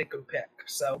scariest part they could pick.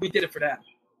 So we did it for them.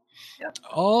 Yep.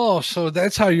 Oh, so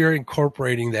that's how you're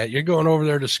incorporating that. You're going over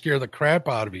there to scare the crap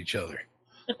out of each other.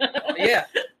 Yeah,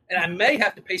 and I may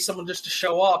have to pay someone just to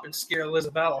show up and scare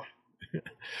Elizabeth.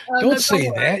 Don't say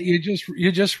that. You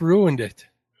just ruined it.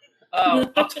 I'll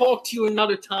talk to you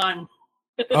another time.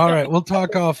 All right, we'll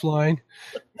talk offline.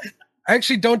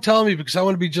 Actually, don't tell me because I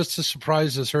want to be just as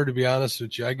surprised as her, to be honest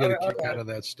with you. I get a kick out of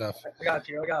that stuff. I got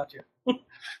you.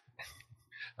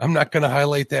 I'm not going to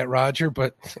highlight that, Roger,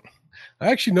 but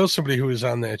I actually know somebody who was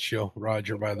on that show,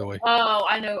 Roger, by the way. Oh,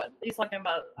 I know. He's talking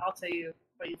about, I'll tell you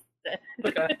what he said.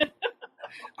 Okay.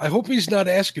 I hope he's not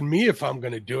asking me if I'm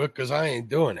going to do it because I ain't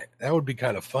doing it. That would be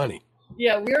kind of funny.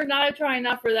 Yeah, we're not trying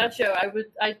out for that show.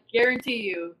 I guarantee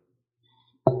you.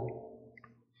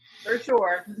 For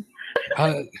sure.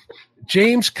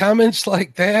 James, comments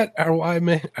like that are why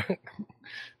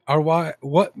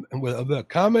the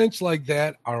comments like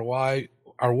that are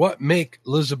what make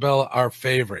Lizabella our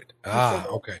favorite.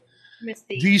 Okay. Miss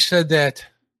D. D said that.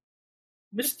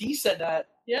 Miss D said that.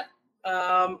 Yep.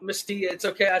 Miss D, it's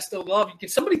okay. I still love you. Can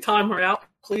somebody time her out,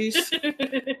 please?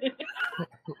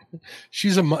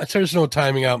 There's no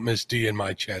timing out Miss D in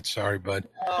my chat. Sorry, bud.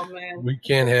 Oh, man. We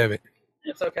can't have it.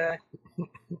 It's okay.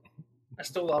 I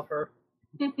still love her.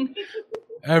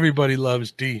 Everybody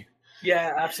loves D.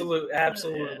 Yeah,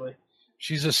 absolutely.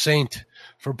 She's a saint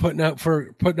for putting up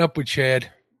with Chad.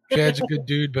 Chad's a good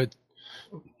dude, but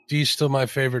D's still my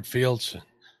favorite Fields.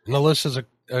 And Alyssa's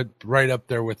right up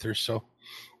there with her. So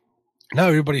now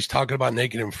everybody's talking about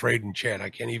Naked and Afraid in chat.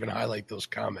 I can't even highlight those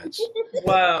comments.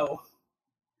 Wow.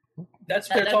 That's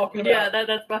what they're talking about. Yeah,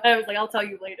 that's why I was like, I'll tell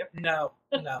you later. No.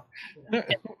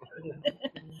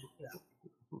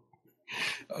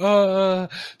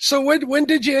 So when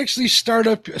did you actually start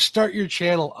your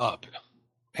channel up?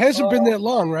 Hasn't been that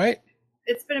long, right?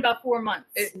 It's been about 4 months.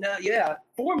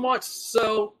 4 months.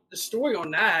 So the story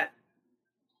on that,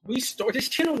 this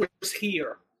channel was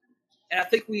here, and I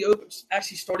think we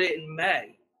actually started in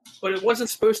May, but it wasn't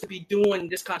supposed to be doing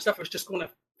this kind of stuff. It was just going to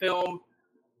film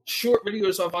short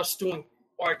videos of us doing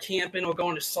our camping or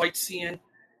going to sightseeing,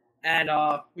 and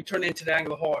we turned into the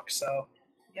Anglaholic. So,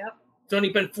 yep, it's only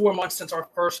been 4 months since our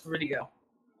first video.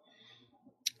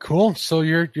 Cool. So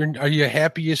are you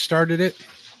happy you started it?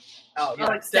 Oh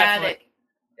yeah, ecstatic. Definitely.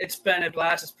 It's been a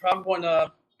blast. It's probably one of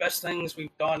the best things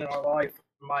we've done in our life,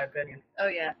 in my opinion. Oh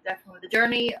yeah, definitely. The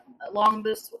journey along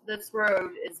this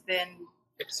road has been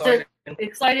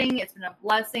exciting. It's been a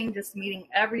blessing just meeting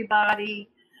everybody,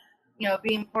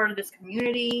 being part of this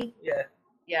community. Yeah.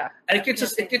 Yeah. And it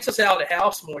gets us out of the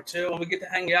house more too, and we get to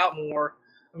hang out more.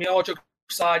 I mean, all jokes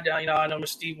aside, I know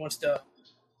Miss Steve wants to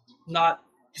not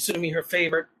consider me her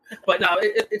favorite, but no,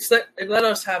 it let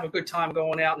us have a good time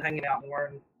going out and hanging out more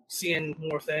and seeing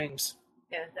more things.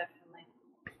 Yeah, definitely.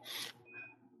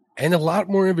 And a lot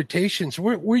more invitations.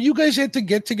 Were you guys at the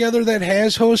get together that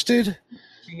has hosted?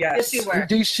 Yes, you were. In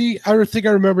DC, I think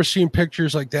I remember seeing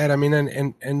pictures like that. I mean,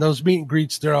 and those meet and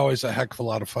greets, they're always a heck of a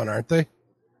lot of fun, aren't they?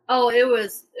 Oh, it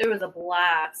was a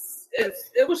blast.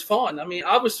 It was fun. I mean,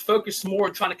 I was focused more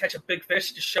on trying to catch a big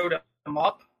fish to show them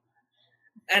up,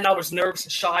 and I was nervous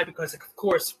and shy because, of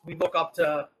course, we look up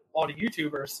to all the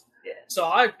YouTubers. Yeah. So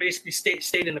I basically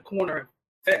stayed in the corner and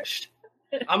fished.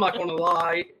 I'm not going to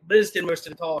lie. Liz did most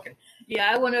of the talking. Yeah,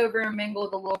 I went over and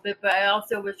mingled a little bit, but I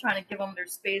also was trying to give them their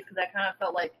space because I kind of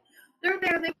felt like they're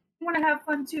there. They want to have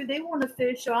fun too. They want to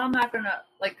fish, so I'm not going to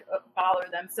bother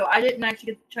them. So I didn't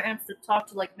actually get the chance to talk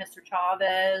to Mr.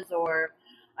 Chavez, or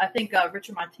I think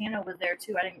Richard Montana was there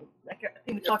too. I think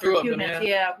we talked to a few minutes.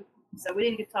 Yeah, so we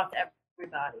didn't get to talk to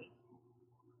everybody.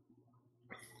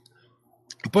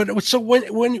 But so when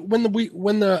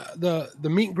the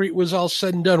meet and greet was all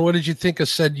said and done, what did you think of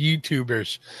said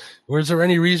YouTubers? Was there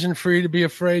any reason for you to be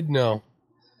afraid? No,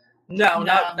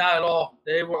 not at all.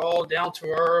 They were all down to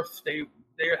earth. They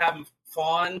were having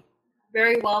fun.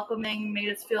 Very welcoming. Made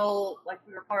us feel like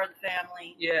we were part of the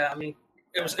family. Yeah, I mean,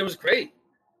 it was great.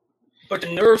 But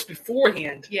the nerves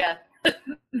beforehand. Yeah.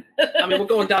 I mean, we're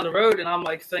going down the road, and I'm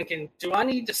thinking, do I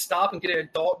need to stop and get an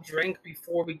adult drink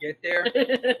before we get there?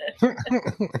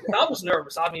 I was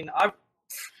nervous. I mean, I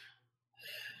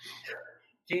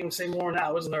can't even say more than that.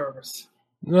 I was nervous.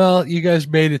 Well, you guys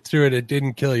made it through it. It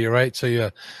didn't kill you, right? So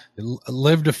you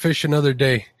lived to fish another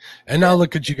day. And now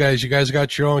look at you guys. You guys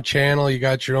got your own channel. You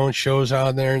got your own shows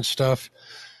out there and stuff.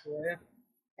 Yeah.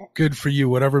 Good for you.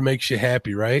 Whatever makes you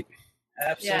happy, right?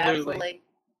 Absolutely. Yeah, absolutely.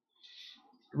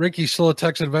 Ricky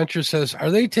Slow-Tex Adventure says, are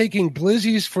they taking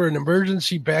glizzies for an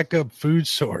emergency backup food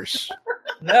source?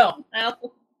 No,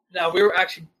 we were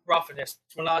actually roughing this.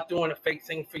 We're not doing a fake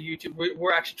thing for YouTube.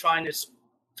 We're actually trying this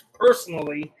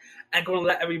personally and going to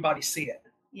let everybody see it.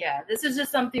 Yeah, this is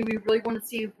just something we really want to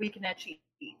see if we can achieve.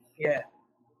 Yeah.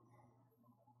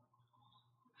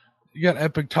 You got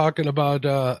Epic talking about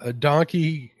a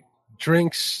donkey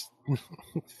drinks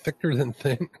thicker than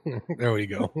thin. There we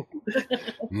go.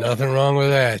 Nothing wrong with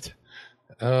that.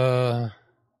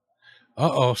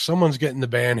 Uh-oh, someone's getting the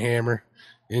band hammer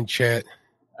in chat.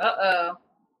 Uh-oh.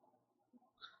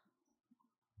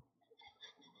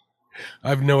 I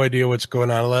have no idea what's going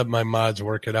on. I'll let my mods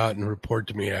work it out and report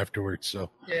to me afterwards.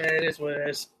 So yeah, it is what it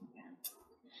is.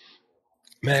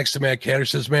 Max the Matt Catter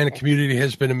says, man, the community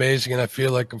has been amazing, and I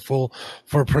feel like I'm full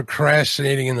for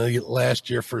procrastinating in the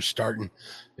last year for starting.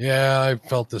 Yeah, I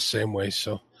felt the same way.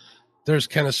 So there's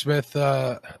Kenneth Smith,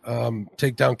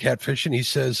 Take Down Catfishing. He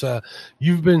says,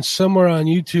 you've been somewhere on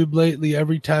YouTube lately.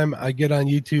 Every time I get on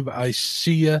YouTube, I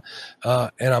see you,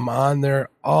 and I'm on there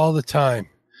all the time.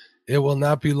 It will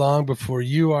not be long before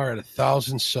you are at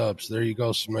 1,000 subs. There you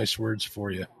go. Some nice words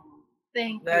for you.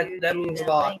 Thank you. That means a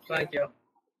lot. Thank you.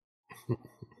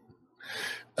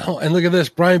 Oh, and look at this.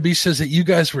 Brian B says that you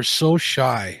guys were so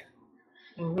shy.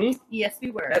 Mm-hmm. Yes,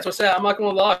 we were. That's what I said. I'm not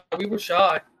going to lie. We were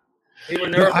shy. We were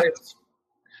nervous.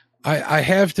 I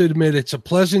have to admit, it's a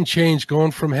pleasant change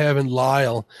going from having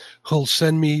Lyle, who'll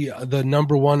send me the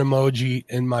number one emoji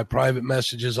in my private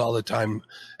messages all the time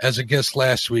as a guest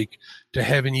last week, to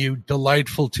having you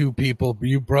delightful two people,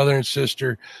 you brother and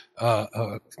sister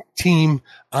team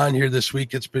on here this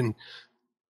week. It's been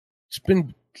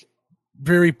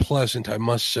very pleasant, I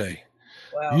must say.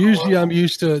 Wow. Usually I'm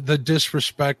used to the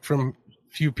disrespect from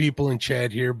few people in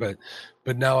chat here, but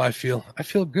now I feel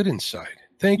good inside.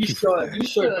 Thank you for that. You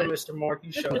should, Mr. Mark.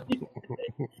 You should.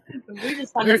 We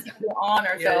just want to see the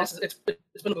honor. Yeah, it's been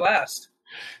a blast.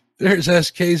 There's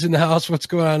SK's in the house. What's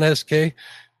going on, SK?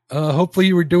 Hopefully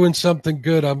you were doing something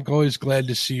good. I'm always glad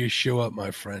to see you show up,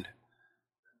 my friend.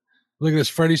 Look at this.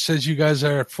 Freddie says you guys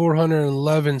are at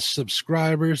 411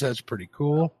 subscribers. That's pretty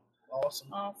cool. Awesome.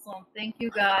 Thank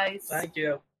you, guys. Thank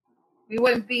you. We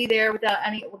wouldn't be there without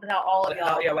all of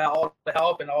y'all. Yeah, without all the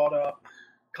help and all the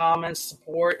comments,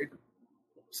 support.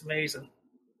 It's amazing.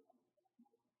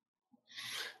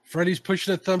 Freddie's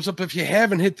pushing a thumbs up. If you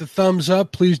haven't hit the thumbs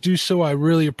up, please do so. I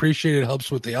really appreciate it. It helps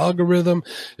with the algorithm.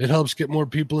 It helps get more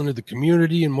people into the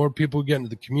community, and more people get into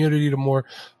the community, the more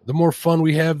fun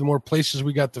we have, the more places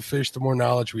we got to fish, the more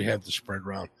knowledge we have to spread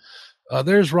around.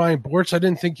 There's Ryan Bortz. I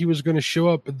didn't think he was going to show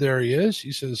up, but there he is.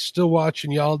 He says, still watching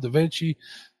y'all. Da Vinci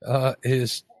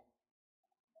is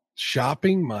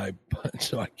shopping my butt,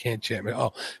 so I can't chat.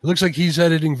 Oh, it looks like he's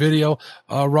editing video.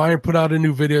 Ryan put out a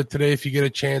new video today. If you get a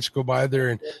chance, go by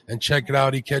there and check it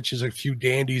out. He catches a few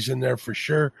dandies in there for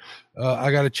sure.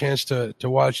 I got a chance to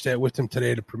watch that with him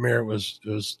today to premiere. It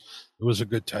was a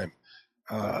good time.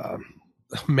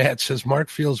 Matt says Mark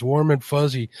feels warm and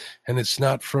fuzzy, and it's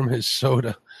not from his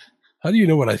soda. How do you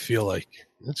know what I feel like?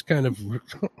 That's kind of.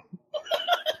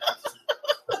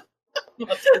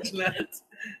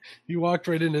 He walked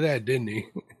right into that, didn't he?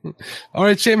 All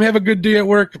right, Sam, have a good day at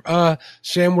work.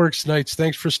 Sam works nights.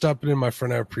 Thanks for stopping in, my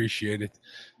friend. I appreciate it.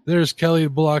 There's Kelly,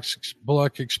 the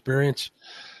Bullock Experience.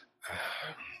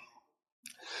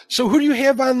 So who do you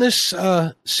have on this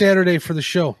Saturday for the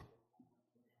show?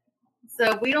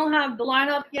 So we don't have the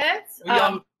lineup yet.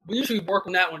 We usually work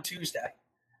on that one Tuesday.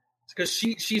 Because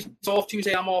she's off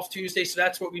Tuesday, I'm off Tuesday, so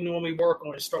that's what we normally work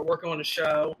on, is start working on the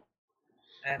show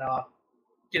and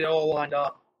get it all lined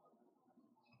up.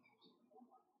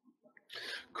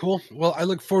 Cool. Well, I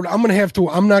look forward. I'm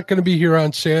not going to be here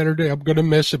on Saturday. I'm going to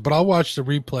miss it, but I'll watch the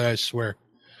replay, I swear.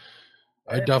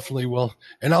 I definitely will.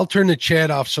 And I'll turn the chat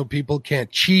off so people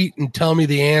can't cheat and tell me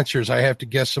the answers. I have to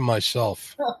guess them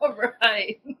myself. All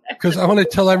right. Because I want to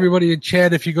tell everybody in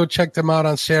chat, if you go check them out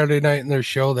on Saturday night in their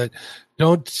show, that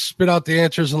don't spit out the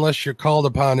answers unless you're called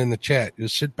upon in the chat.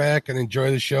 Just sit back and enjoy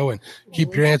the show and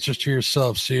keep your answers to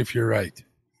yourself. See if you're right.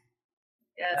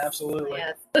 Yes. Absolutely.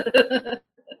 Yes.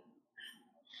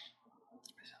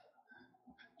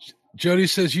 Jody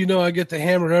says, I get the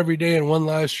hammer every day in one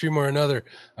live stream or another.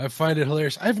 I find it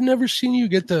hilarious. I've never seen you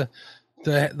get the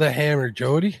hammer,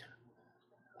 Jody.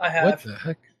 I have. What the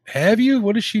heck? Have you?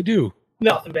 What does she do?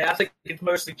 Nothing bad. I think it's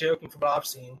mostly joking from what I've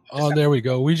seen. Oh, there we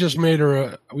go. We just made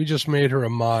her a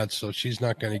mod, so she's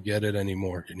not going to get it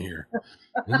anymore in here,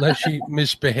 unless she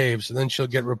misbehaves, and then she'll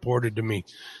get reported to me.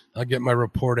 I'll get my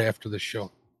report after the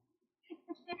show.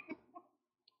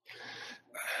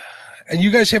 And you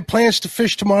guys have plans to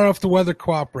fish tomorrow if the weather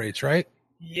cooperates, right?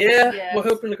 Yeah, Yes. We're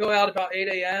hoping to go out about 8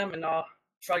 a.m. and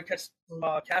try to catch some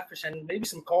catfish and maybe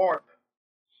some carp.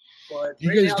 But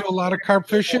You guys do a lot of carp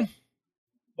fishing?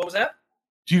 What was that?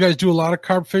 Do you guys do a lot of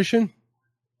carp fishing?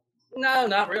 No,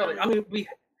 not really. I mean,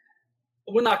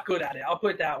 we're not good at it. I'll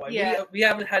put it that way. Yeah. We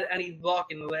haven't had any luck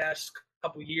in the last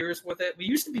couple years with it. We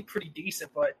used to be pretty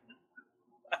decent, but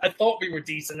I thought we were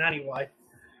decent anyway.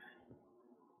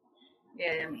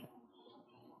 Yeah.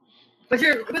 But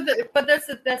that's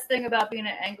the best thing about being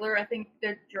an angler. I think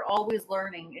that you're always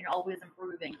learning and always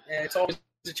improving. And it's always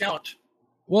a challenge.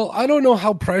 Well, I don't know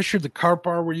how pressured the carp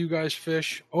are where you guys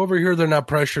fish. Over here, they're not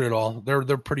pressured at all.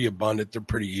 They're pretty abundant. They're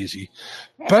pretty easy.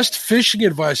 Best fishing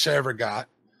advice I ever got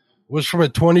was from a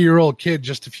 20-year-old kid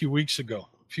just a few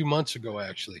months ago,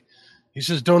 actually. He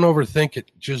says, don't overthink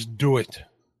it. Just do it.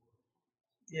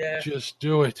 Yeah. Just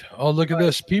do it. Oh, look at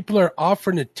this. People are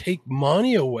offering to take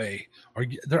money away.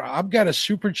 I've got a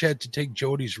super chat to take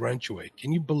Jody's wrench away.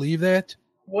 Can you believe that?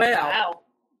 Wow.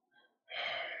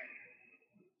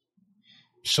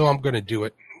 So I'm going to do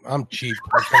it. I'm cheap.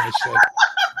 What can I say?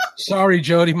 Sorry,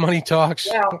 Jody. Money talks.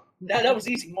 Wow. That was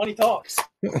easy. Money talks.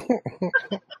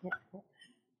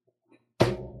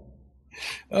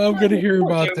 I'm going to hear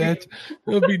about that.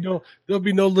 There'll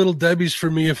be no little Debbies for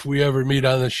me if we ever meet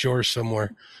on the shore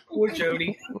somewhere. Poor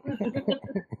Jody.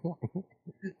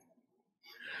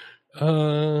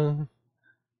 Let's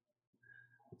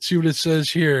see what it says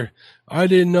here. I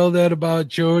didn't know that about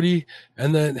Jody.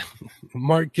 And then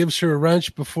Mark gives her a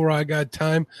wrench before I got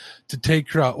time to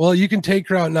take her out. Well, you can take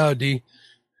her out now, D.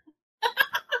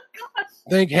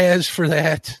 Thank Haz for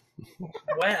that.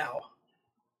 Wow.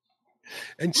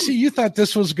 And see, you thought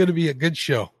this was going to be a good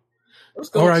show.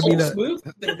 Smooth.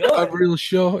 A real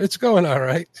show. It's going all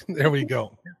right. There we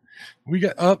go. We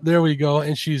got up. There we go.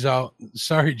 And she's out.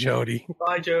 Sorry, Jody.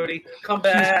 Bye, Jody. Come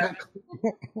back.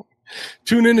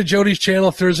 Tune into Jody's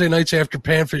channel Thursday nights after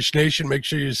Panfish Nation. Make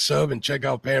sure you sub and check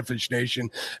out Panfish Nation.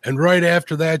 And right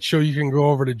after that show, you can go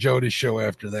over to Jody's show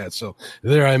after that. So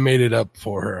there, I made it up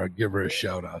for her. I'll give her a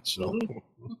shout out. So,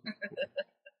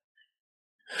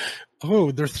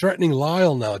 Oh, they're threatening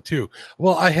Lyle now too.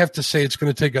 Well, I have to say it's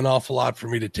going to take an awful lot for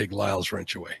me to take Lyle's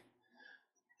wrench away.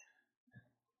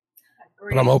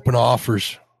 But I'm open to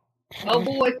offers. Oh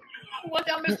boy, watch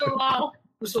out, Mr. Lyle.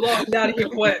 Mr. Lyle, get out of here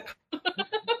quick.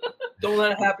 Don't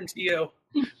let it happen to you.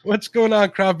 What's going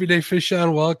on, Crappie Day Fish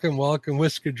On? Welcome.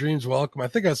 Whisker Dreams, welcome. I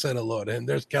think I said hello to him.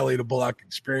 There's Kelly, the Bullock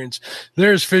Experience.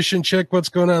 There's Fishing Chick. What's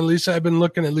going on, Lisa? I've been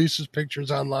looking at Lisa's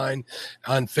pictures online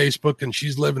on Facebook, and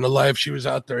she's living a life. She was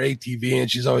out there ATV,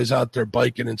 and she's always out there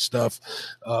biking and stuff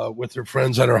with her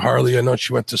friends on her Harley. I know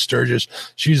she went to Sturgis.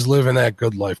 She's living that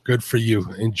good life. Good for you.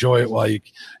 Enjoy it while you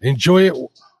enjoy it.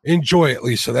 Enjoy it,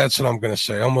 Lisa. That's what I'm going to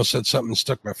say. I almost said something and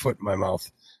stuck my foot in my mouth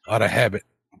out of habit.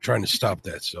 I'm trying to stop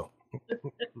that, so.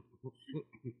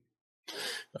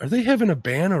 Are they having a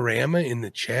Bannerama in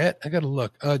the chat? I gotta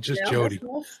look. Just Jody.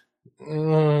 Cool.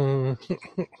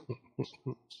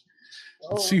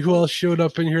 Let's see who else showed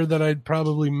up in here that I'd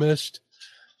probably missed.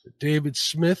 David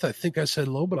Smith. I think I said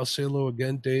hello, but I'll say hello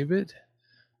again, David.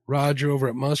 Roger over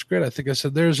at Muskrat. I think I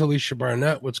said there's Alicia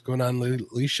Barnett. What's going on,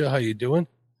 Alicia? How you doing?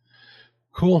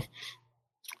 Cool.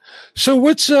 So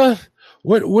what's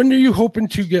when are you hoping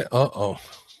to get?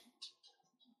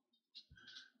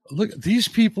 Look, these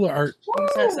people are.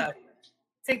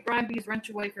 Take Brian B's wrench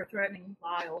away for threatening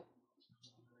Lyle.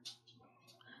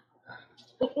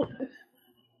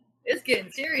 It's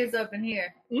getting serious up in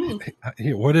here.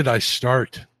 What did I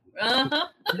start? Uh-huh.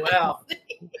 Wow.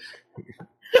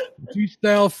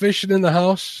 Style fishing in the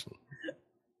house.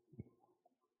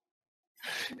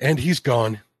 And he's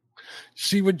gone.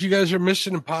 See what you guys are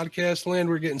missing in podcast land?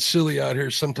 We're getting silly out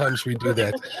here. Sometimes we do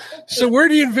that. So where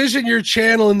do you envision your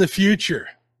channel in the future?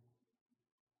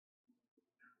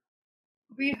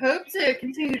 We hope to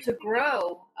continue to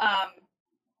grow.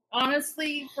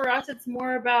 Honestly, for us, it's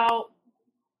more about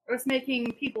us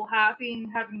making people happy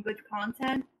and having good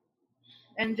content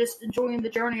and just enjoying the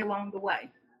journey along the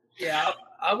way. Yeah,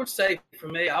 I would say for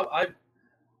me, I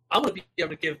want to be able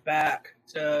to give back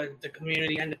to the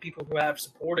community and the people who have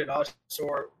supported us,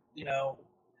 or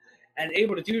and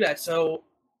able to do that. So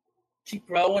keep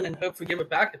growing and hopefully give it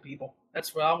back to people.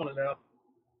 That's what I want to do.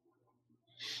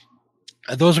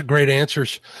 Those are great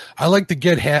answers. I like to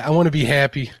get I want to be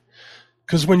happy,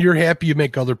 because when you're happy, you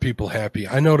make other people happy.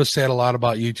 I notice that a lot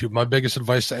about YouTube. My biggest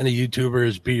advice to any YouTuber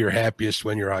is be your happiest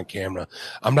when you're on camera.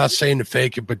 I'm not saying to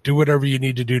fake it, but do whatever you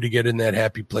need to do to get in that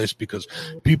happy place, because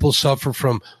people suffer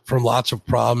from lots of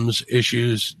problems,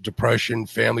 issues, depression,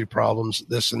 family problems,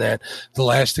 this and that. The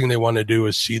last thing they want to do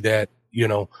is see that,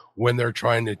 when they're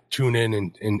trying to tune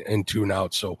in and tune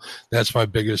out. So that's my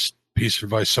biggest piece of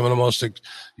advice. Some of the most,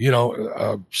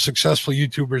 successful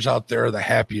YouTubers out there are the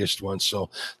happiest ones. So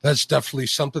that's definitely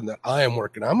something that I am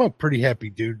working on. I'm a pretty happy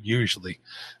dude usually.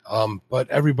 But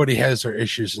everybody has their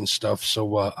issues and stuff.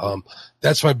 So,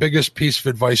 that's my biggest piece of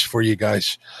advice for you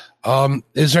guys.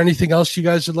 Is there anything else you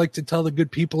guys would like to tell the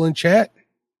good people in chat?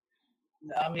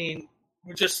 I mean,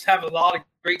 we just have a lot of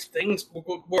great things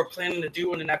we're planning to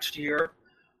do in the next year.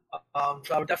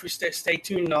 So I would definitely stay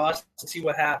tuned to us and see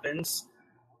what happens.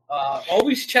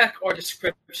 Always check our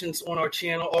descriptions on our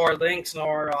channel, or our links on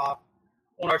our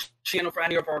channel for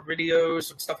any of our videos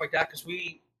and stuff like that, because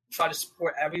we try to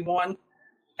support everyone,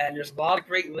 and there's a lot of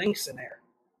great links in there.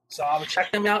 So I would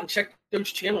check them out and check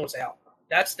those channels out.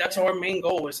 That's our main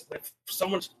goal. Is if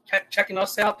someone's checking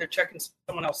us out, they're checking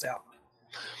someone else out.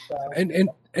 So.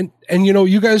 And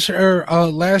you guys are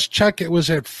last check it was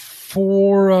at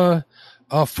 411.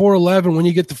 When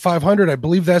you get to 500, I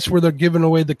believe that's where they're giving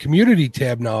away the community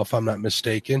tab now, if I'm not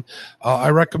mistaken. I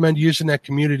recommend using that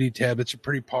community tab. It's a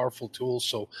pretty powerful tool.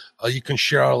 So you can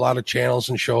share out a lot of channels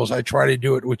and shows. I try to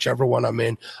do it whichever one I'm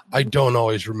in. I don't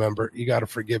always remember. You got to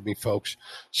forgive me, folks.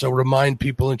 So remind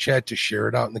people in chat to share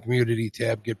it out in the community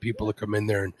tab. Get people to come in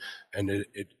there, and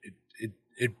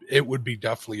it would be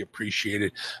definitely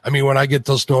appreciated. I mean, when I get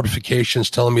those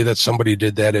notifications telling me that somebody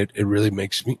did that, it really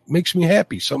makes me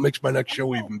happy. So it makes my next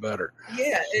show even better.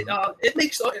 Yeah, it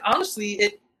makes, honestly,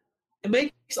 it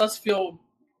makes us feel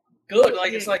good.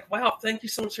 Like, it's like, wow, thank you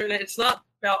so much for that. It's not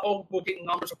about, we're getting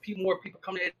numbers or more people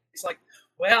coming in. It's like,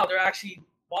 wow, they're actually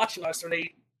watching us, or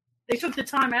they took the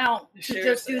time out to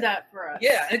just do that for us.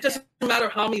 Yeah, and it doesn't matter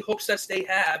how many hook sets they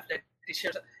have that they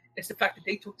share. It's the fact that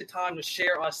they took the time to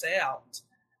share us out.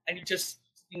 And you just,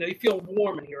 you feel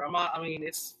warm in here.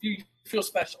 You feel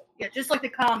special. Yeah, just like the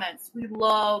comments. We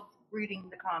love reading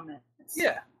the comments.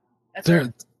 Yeah. That's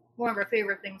one of our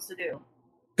favorite things to do.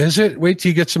 Is it? Wait till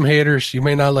you get some haters. You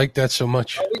may not like that so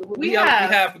much. We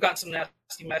have gotten some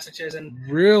nasty messages. And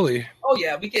really? Oh,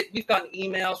 yeah. We've gotten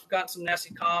emails. We've gotten some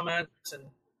nasty comments. And,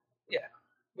 yeah,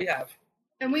 we have.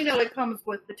 And we know it comes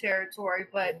with the territory,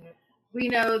 but we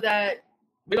know that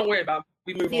we don't worry about it.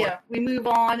 We move on. Yeah, we move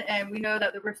on, and we know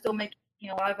that we're still making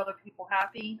a lot of other people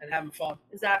happy and having fun.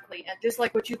 Exactly, and just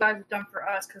like what you guys have done for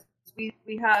us, because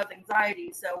we have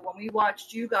anxiety. So when we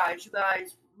watched you guys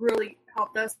really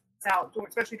helped us out,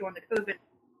 especially during the COVID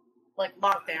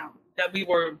lockdown. That we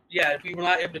were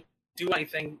not able to do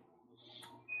anything.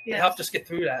 It helped us get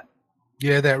through that.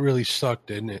 Yeah, that really sucked,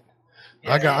 didn't it?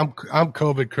 Yeah, I'm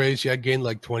COVID crazy. I gained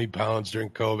like 20 pounds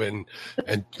during COVID,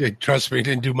 and trust me, it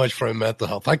didn't do much for my mental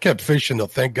health. I kept fishing though.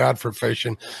 Thank God for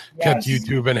fishing. Kept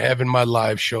YouTube and having my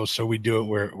live show, so we do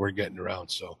it. We're getting around.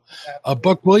 So,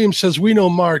 Buck Williams says, "We know,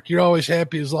 Mark. You're always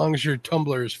happy as long as your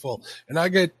tumbler is full, and I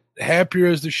get happier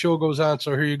as the show goes on.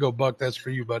 So here you go, Buck. That's for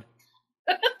you, bud."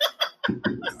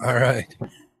 All right.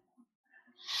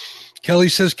 Kelly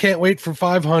says, "Can't wait for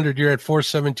 500. You're at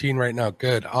 417 right now."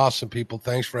 Good. Awesome, people.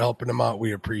 Thanks for helping them out.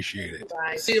 We appreciate it.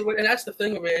 See, and that's the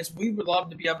thing of it is we would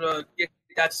love to be able to get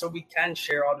that so we can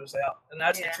share others out. And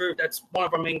that's the truth. That's one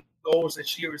of our main goals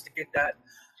this year is to get that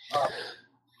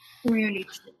community.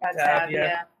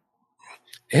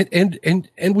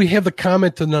 And we have the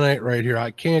comment tonight right here. I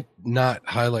can't not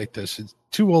highlight this. It's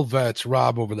two old vets.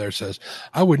 Rob over there says,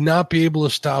 "I would not be able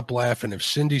to stop laughing if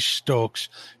Cindy Stokes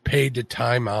paid to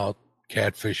time out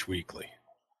Catfish Weekly."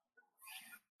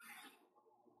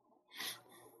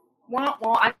 Well,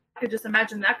 I could just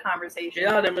imagine that conversation.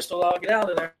 Yeah, there, Mr. Law, get out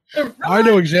of there. I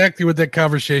know exactly what that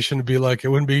conversation would be like. It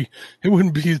wouldn't be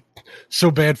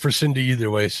so bad for Cindy either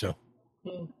way. So,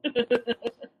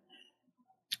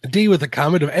 D with a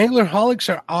comment of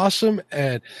Anglerholics are awesome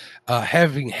at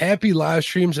having happy live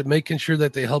streams and making sure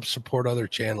that they help support other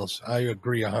channels. I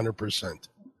agree 100%.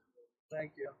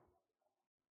 Thank you.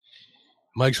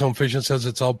 Mike's Home Fishing says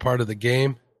it's all part of the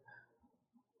game.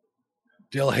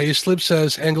 Dale Hayslip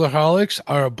says Anglerholics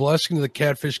are a blessing to the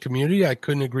catfish community. I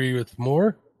couldn't agree with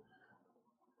more.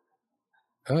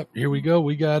 Oh, here we go.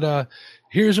 We got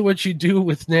here's what you do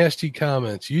with nasty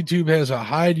comments. YouTube has a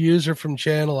hide user from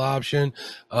channel option.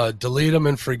 Delete them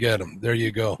and forget them. There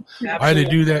you go.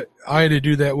 Absolutely. I had to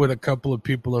do that with a couple of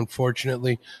people,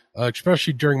 unfortunately,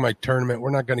 especially during my tournament. We're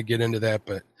not going to get into that,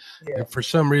 but if for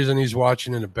some reason he's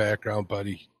watching in the background,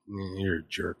 buddy, you're a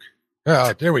jerk.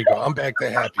 Oh, there we go. I'm back to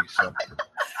happy. So.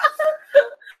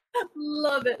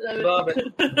 Love it.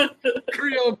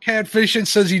 Creole Catfishing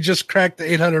says he just cracked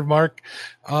the 800 mark.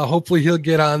 Hopefully he'll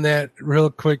get on that real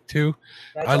quick too.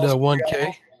 That's on the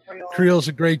 1K. Creole's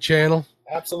a great channel.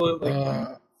 Absolutely.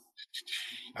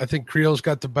 I think Creole's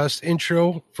got the best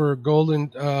intro for Golden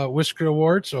Whisker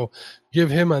Award, so give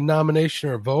him a nomination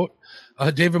or a vote.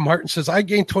 David Martin says, "I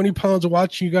gained 20 pounds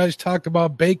watching you guys talk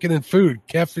about bacon and food.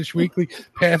 Catfish Weekly,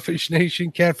 Catfish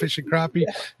Nation, Catfish and Crappie.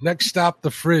 Next stop, the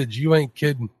fridge. You ain't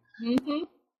kidding." Mm-hmm.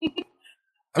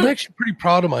 I'm actually pretty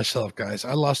proud of myself, guys.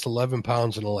 I lost 11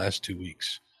 pounds in the last 2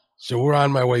 weeks. So we're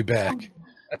on my way back.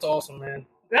 That's awesome, man.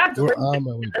 We're on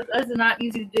my way back. That's not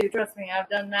easy to do. Trust me, I've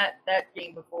done that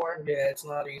game before. Yeah, it's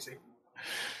not easy.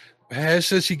 Has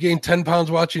says he gained 10 pounds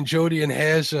watching Jody, and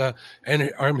Has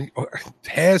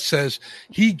says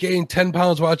he gained 10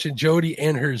 pounds watching Jody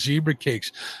and her zebra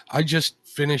cakes. I just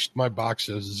finished my box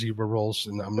of zebra rolls,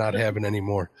 and I'm not having any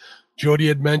more. Jody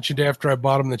had mentioned after I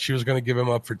bought him that she was going to give him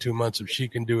up for 2 months. If she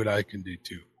can do it, I can do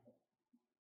too.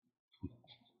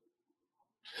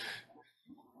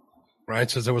 Ryan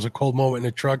says there was a cold moment in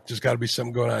the truck. There's got to be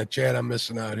something going on in chat. I'm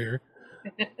missing out here.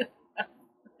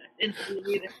 Didn't see it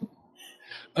either.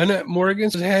 Annette Morgan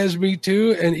says, "Has me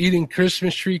too," and eating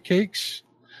Christmas tree cakes.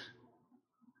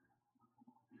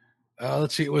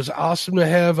 Let's see. It was awesome to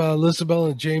have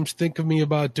Elizabeth and James think of me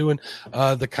about doing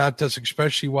the contest,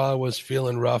 especially while I was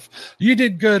feeling rough. You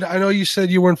did good. I know you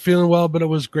said you weren't feeling well, but it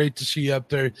was great to see you up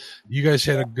there. You guys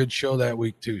had a good show that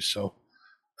week too. So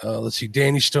let's see.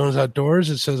 Danny Stone's Outdoors.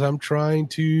 It says, "I'm trying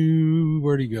to,"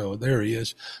 where'd he go? There he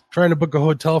is. Trying to book a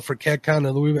hotel for CatCon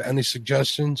in Louisville. Any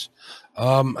suggestions?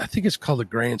 I think it's called the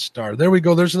Grand Star. There we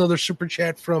go. There's another super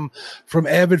chat from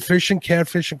Avid Fishing.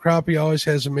 Catfish and Crappie always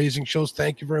has amazing shows.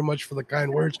 Thank you very much for the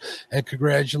kind words and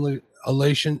congratulations.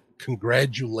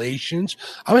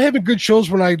 I'm having good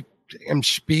shows when I am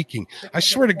speaking. I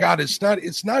swear to God, it's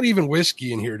not even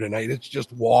whiskey in here tonight. It's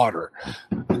just water.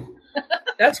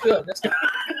 That's good.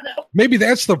 Maybe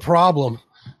that's the problem.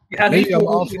 Maybe I'm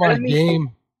off my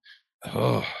game.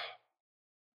 Oh.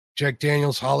 Jack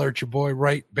Daniels, holler at your boy.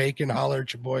 Right Bacon, holler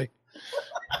at your boy.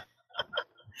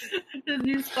 The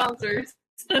new sponsors.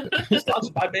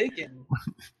 Sponsored by Bacon.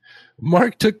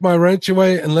 Mark took my wrench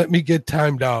away and let me get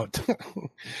timed out.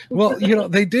 Well,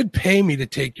 they did pay me to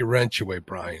take your wrench away,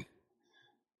 Brian.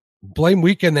 Blame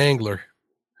Weekend Angler.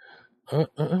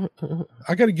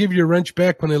 I got to give you your wrench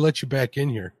back when they let you back in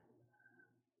here.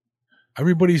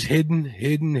 Everybody's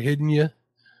hidden you.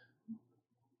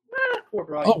 Poor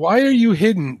Brian. Oh, why are you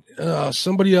hidden?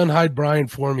 Somebody unhide Brian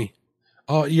for me.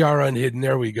 Oh, ER unhidden.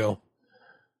 There we go.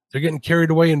 They're getting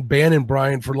carried away and banning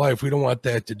Brian for life. We don't want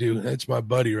that to do. That's my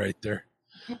buddy right there.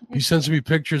 He sends me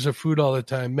pictures of food all the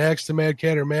time. Max the Mad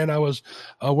Catter, man, I was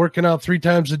working out 3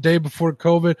 times a day before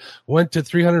COVID. Went to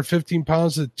 315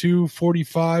 pounds at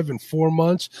 245 in 4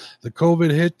 months. The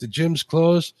COVID hit, the gym's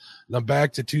closed, and I'm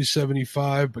back to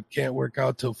 275, but can't work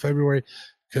out till February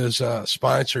because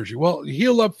spine surgery. Well,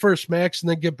 heal up first, Max, and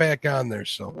then get back on there.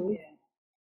 So yeah.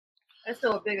 That's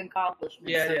still a big accomplishment.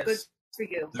 Yeah, so it good is. for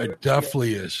you. It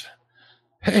definitely is.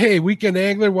 Hey, Weekend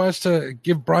Angler wants to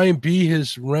give Brian B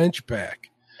his wrench back.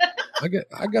 I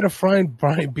got to find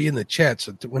Brian B in the chat.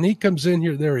 So when he comes in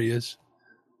here, there he is.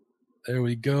 There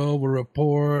we go. We'll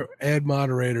report, add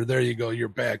moderator. There you go. You're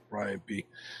back, Brian B.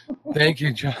 Thank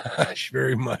you, Josh,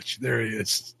 very much. There he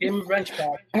is. Give him a wrench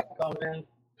back. Oh, man.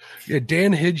 Yeah,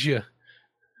 Dan hid you.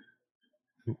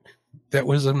 That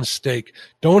was a mistake.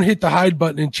 Don't hit the hide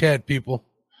button in chat, people.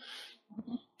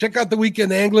 Check out the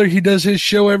Weekend Angler. He does his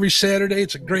show every Saturday.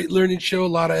 It's a great learning show, a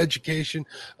lot of education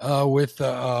with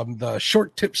the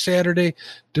Short Tip Saturday.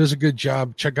 Does a good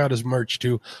job. Check out his merch,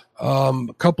 too. A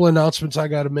couple announcements I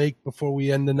got to make before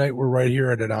we end the night. We're right here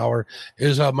at an hour.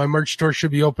 Is my merch store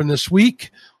should be open this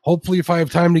week. Hopefully, if I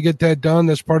have time to get that done,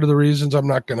 that's part of the reasons I'm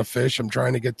not going to fish. I'm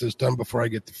trying to get this done before I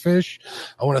get to fish.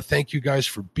 I want to thank you guys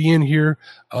for being here.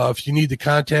 If you need to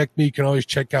contact me, you can always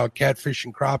check out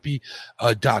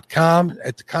catfishandcrappie.com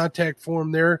at the contact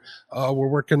form there. We're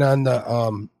working on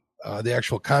the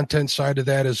actual content side of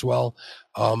that as well.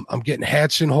 I'm getting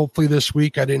hats in hopefully this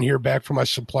week. I didn't hear back from my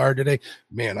supplier today.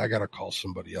 Man, I got to call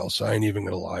somebody else. I ain't even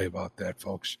going to lie about that,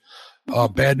 folks.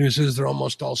 Bad news is they're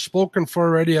almost all spoken for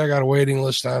already. I got a waiting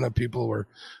list on it. People were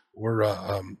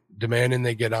demanding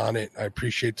they get on it. I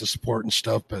appreciate the support and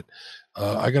stuff, but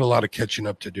I got a lot of catching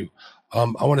up to do.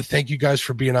 I want to thank you guys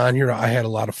for being on here. I had a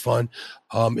lot of fun.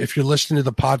 If you're listening to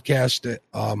the podcast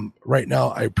right now,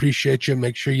 I appreciate you.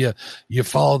 Make sure you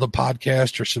follow the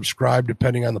podcast or subscribe,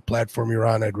 depending on the platform you're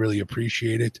on. I'd really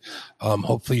appreciate it.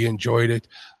 Hopefully you enjoyed it.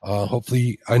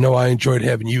 Hopefully, I know I enjoyed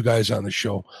having you guys on the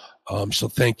show. So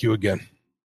thank you again.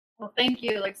 Well, thank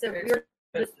you. Like I said, we're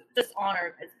just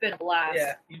honored. It's been a blast.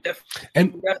 Yeah, you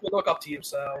definitely look up to you.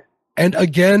 So. And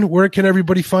again, where can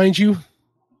everybody find you?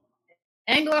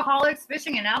 Anglerholics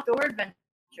Fishing and Outdoor Adventures.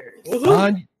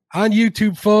 On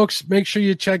YouTube, folks. Make sure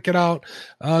you check it out.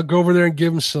 Go over there and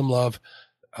give them some love.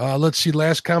 Let's see.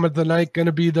 Last comment of the night, going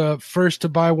to be the first to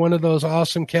buy one of those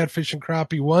awesome Catfish and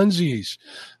Crappie onesies.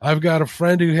 I've got a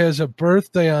friend who has a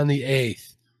birthday on the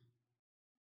 8th.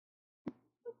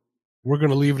 We're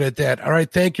going to leave it at that. All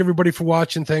right. Thank you, everybody, for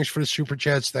watching. Thanks for the super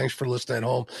chats. Thanks for listening at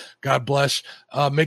home. God bless. Make